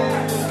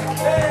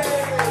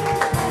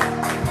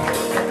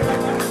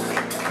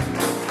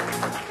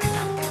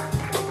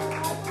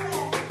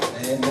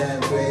 Amen.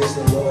 Praise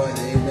the Lord.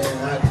 Amen.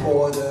 I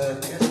called her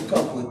just a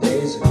couple of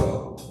days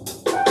ago.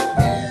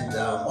 And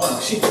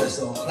she was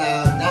on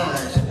cloud 9.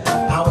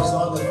 I was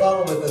on the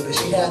phone with her, but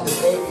she had the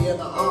baby in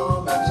her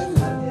arm.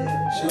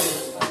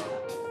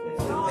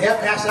 Yeah,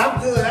 Pastor, I'm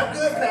good,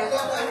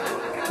 Pastor.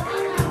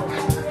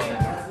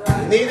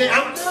 You need it?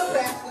 I'm good,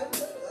 Pastor.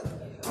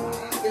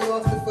 Get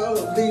off the phone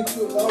and leave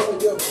you alone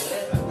with your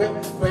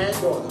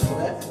granddaughter,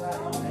 correct?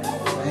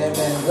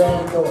 Amen,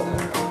 granddaughter.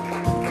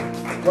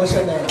 What's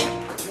her name?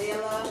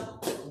 Jayla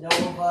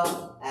Nova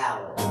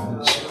Allen.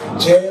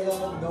 Jayla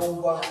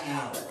Nova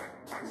Allen.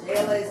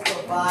 Jayla is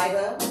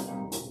provider.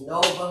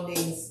 Nova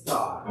means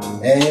star.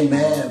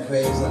 Amen,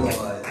 praise the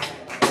Lord.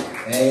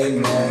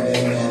 Amen,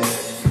 amen.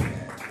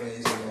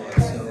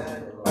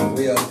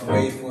 We are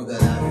grateful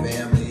that our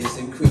family is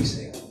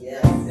increasing.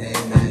 Yes.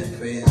 Amen.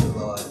 Praise the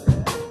Lord.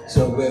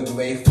 So we're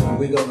grateful.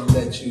 We're going to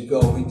let you go.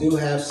 We do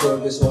have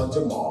service on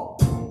tomorrow.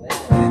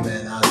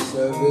 Amen. Our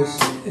service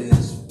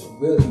is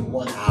really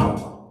 1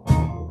 hour.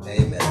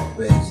 Amen.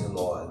 Praise the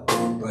Lord.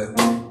 But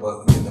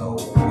you know,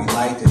 we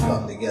like to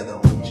come together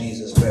on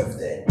Jesus'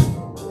 birthday.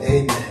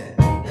 Amen.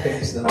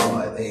 Praise the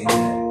Lord.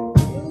 Amen.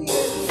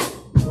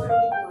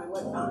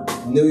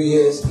 New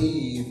Year's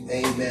Eve.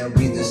 Amen.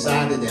 We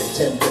decided at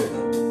 10:30.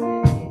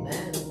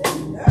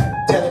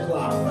 10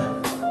 o'clock, right?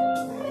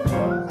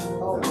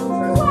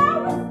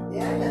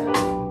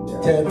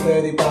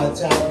 10:30 by the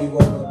time we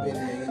roll up in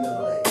there, you know.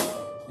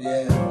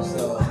 Yeah,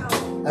 so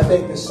I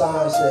think the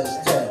sign says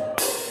 10.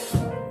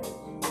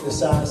 The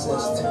sign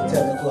says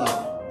 10 o'clock.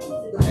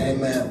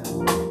 Amen.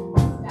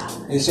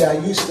 You see, I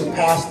used to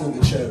pastor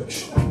the church.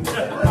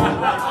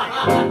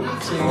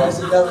 See, that's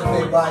another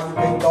thing why you've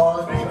been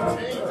gone.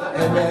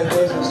 Amen.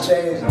 Things has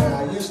changed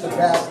now. I used to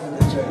pastor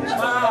the church.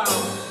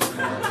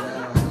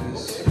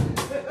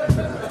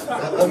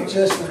 I'm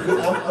just,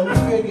 I'm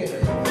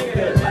figuring.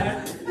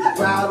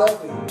 Proud of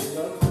it,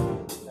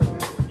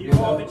 you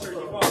know.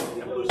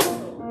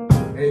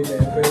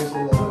 Amen. Praise the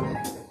Lord.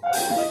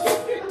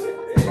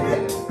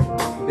 Amen.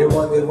 They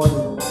want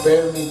to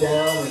bear me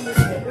down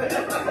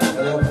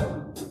and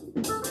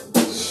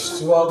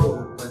struggle,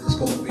 but it's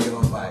going to be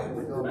all right.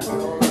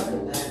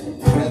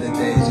 Another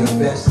days,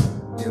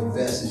 your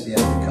best is yet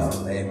to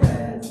come.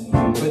 Amen.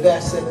 With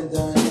that said and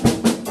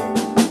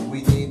done,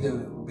 we need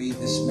to be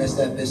dismissed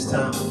at this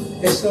time.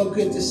 It's so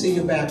good to see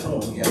you back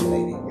home, young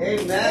lady.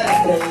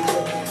 Amen. Amen.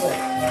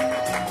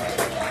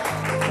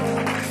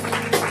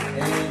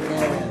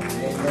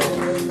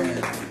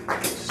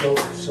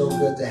 So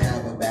good to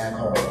have her back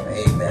home.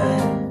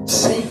 Amen.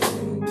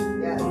 Safely.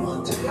 Yes.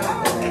 On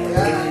top.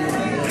 Amen.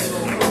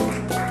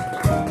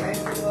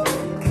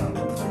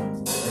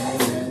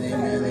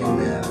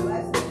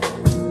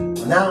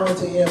 Now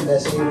unto him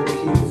that's able to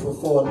keep you from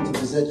falling, to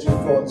present your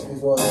faults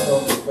before the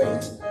throne of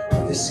grace,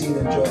 with seed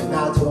and joy.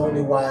 Now to the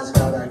only wise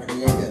God our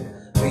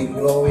Creator, be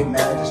glory,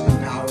 majesty,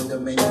 power,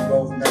 dominion,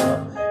 both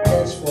now,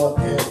 henceforth,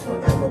 and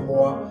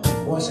forevermore.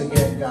 Once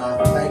again,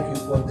 God, thank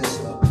you for this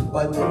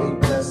abundantly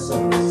blessed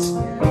service.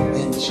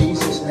 In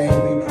Jesus' name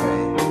we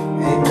pray.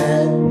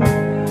 Amen.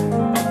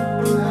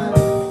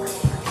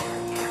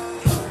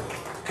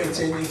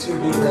 Continue to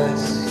be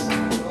blessed,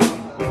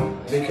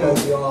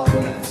 because you are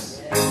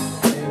blessed.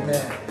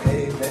 Amen.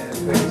 Amen.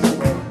 Praise the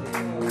Lord.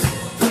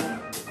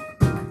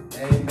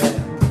 Amen.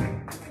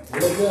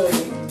 You're good.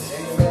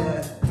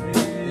 Amen.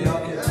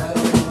 Y'all can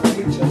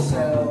unmute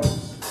yourselves.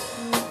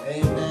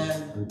 Amen.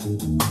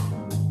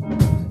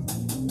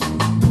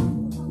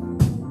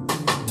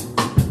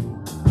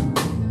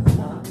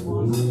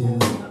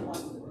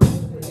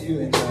 You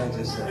enjoyed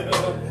yourself.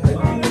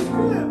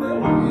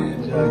 You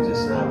enjoyed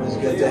yourself. It's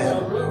good to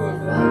have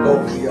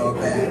both of y'all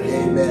back.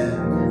 Amen.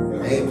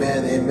 Amen.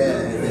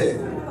 Amen.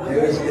 It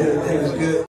was good. It was good.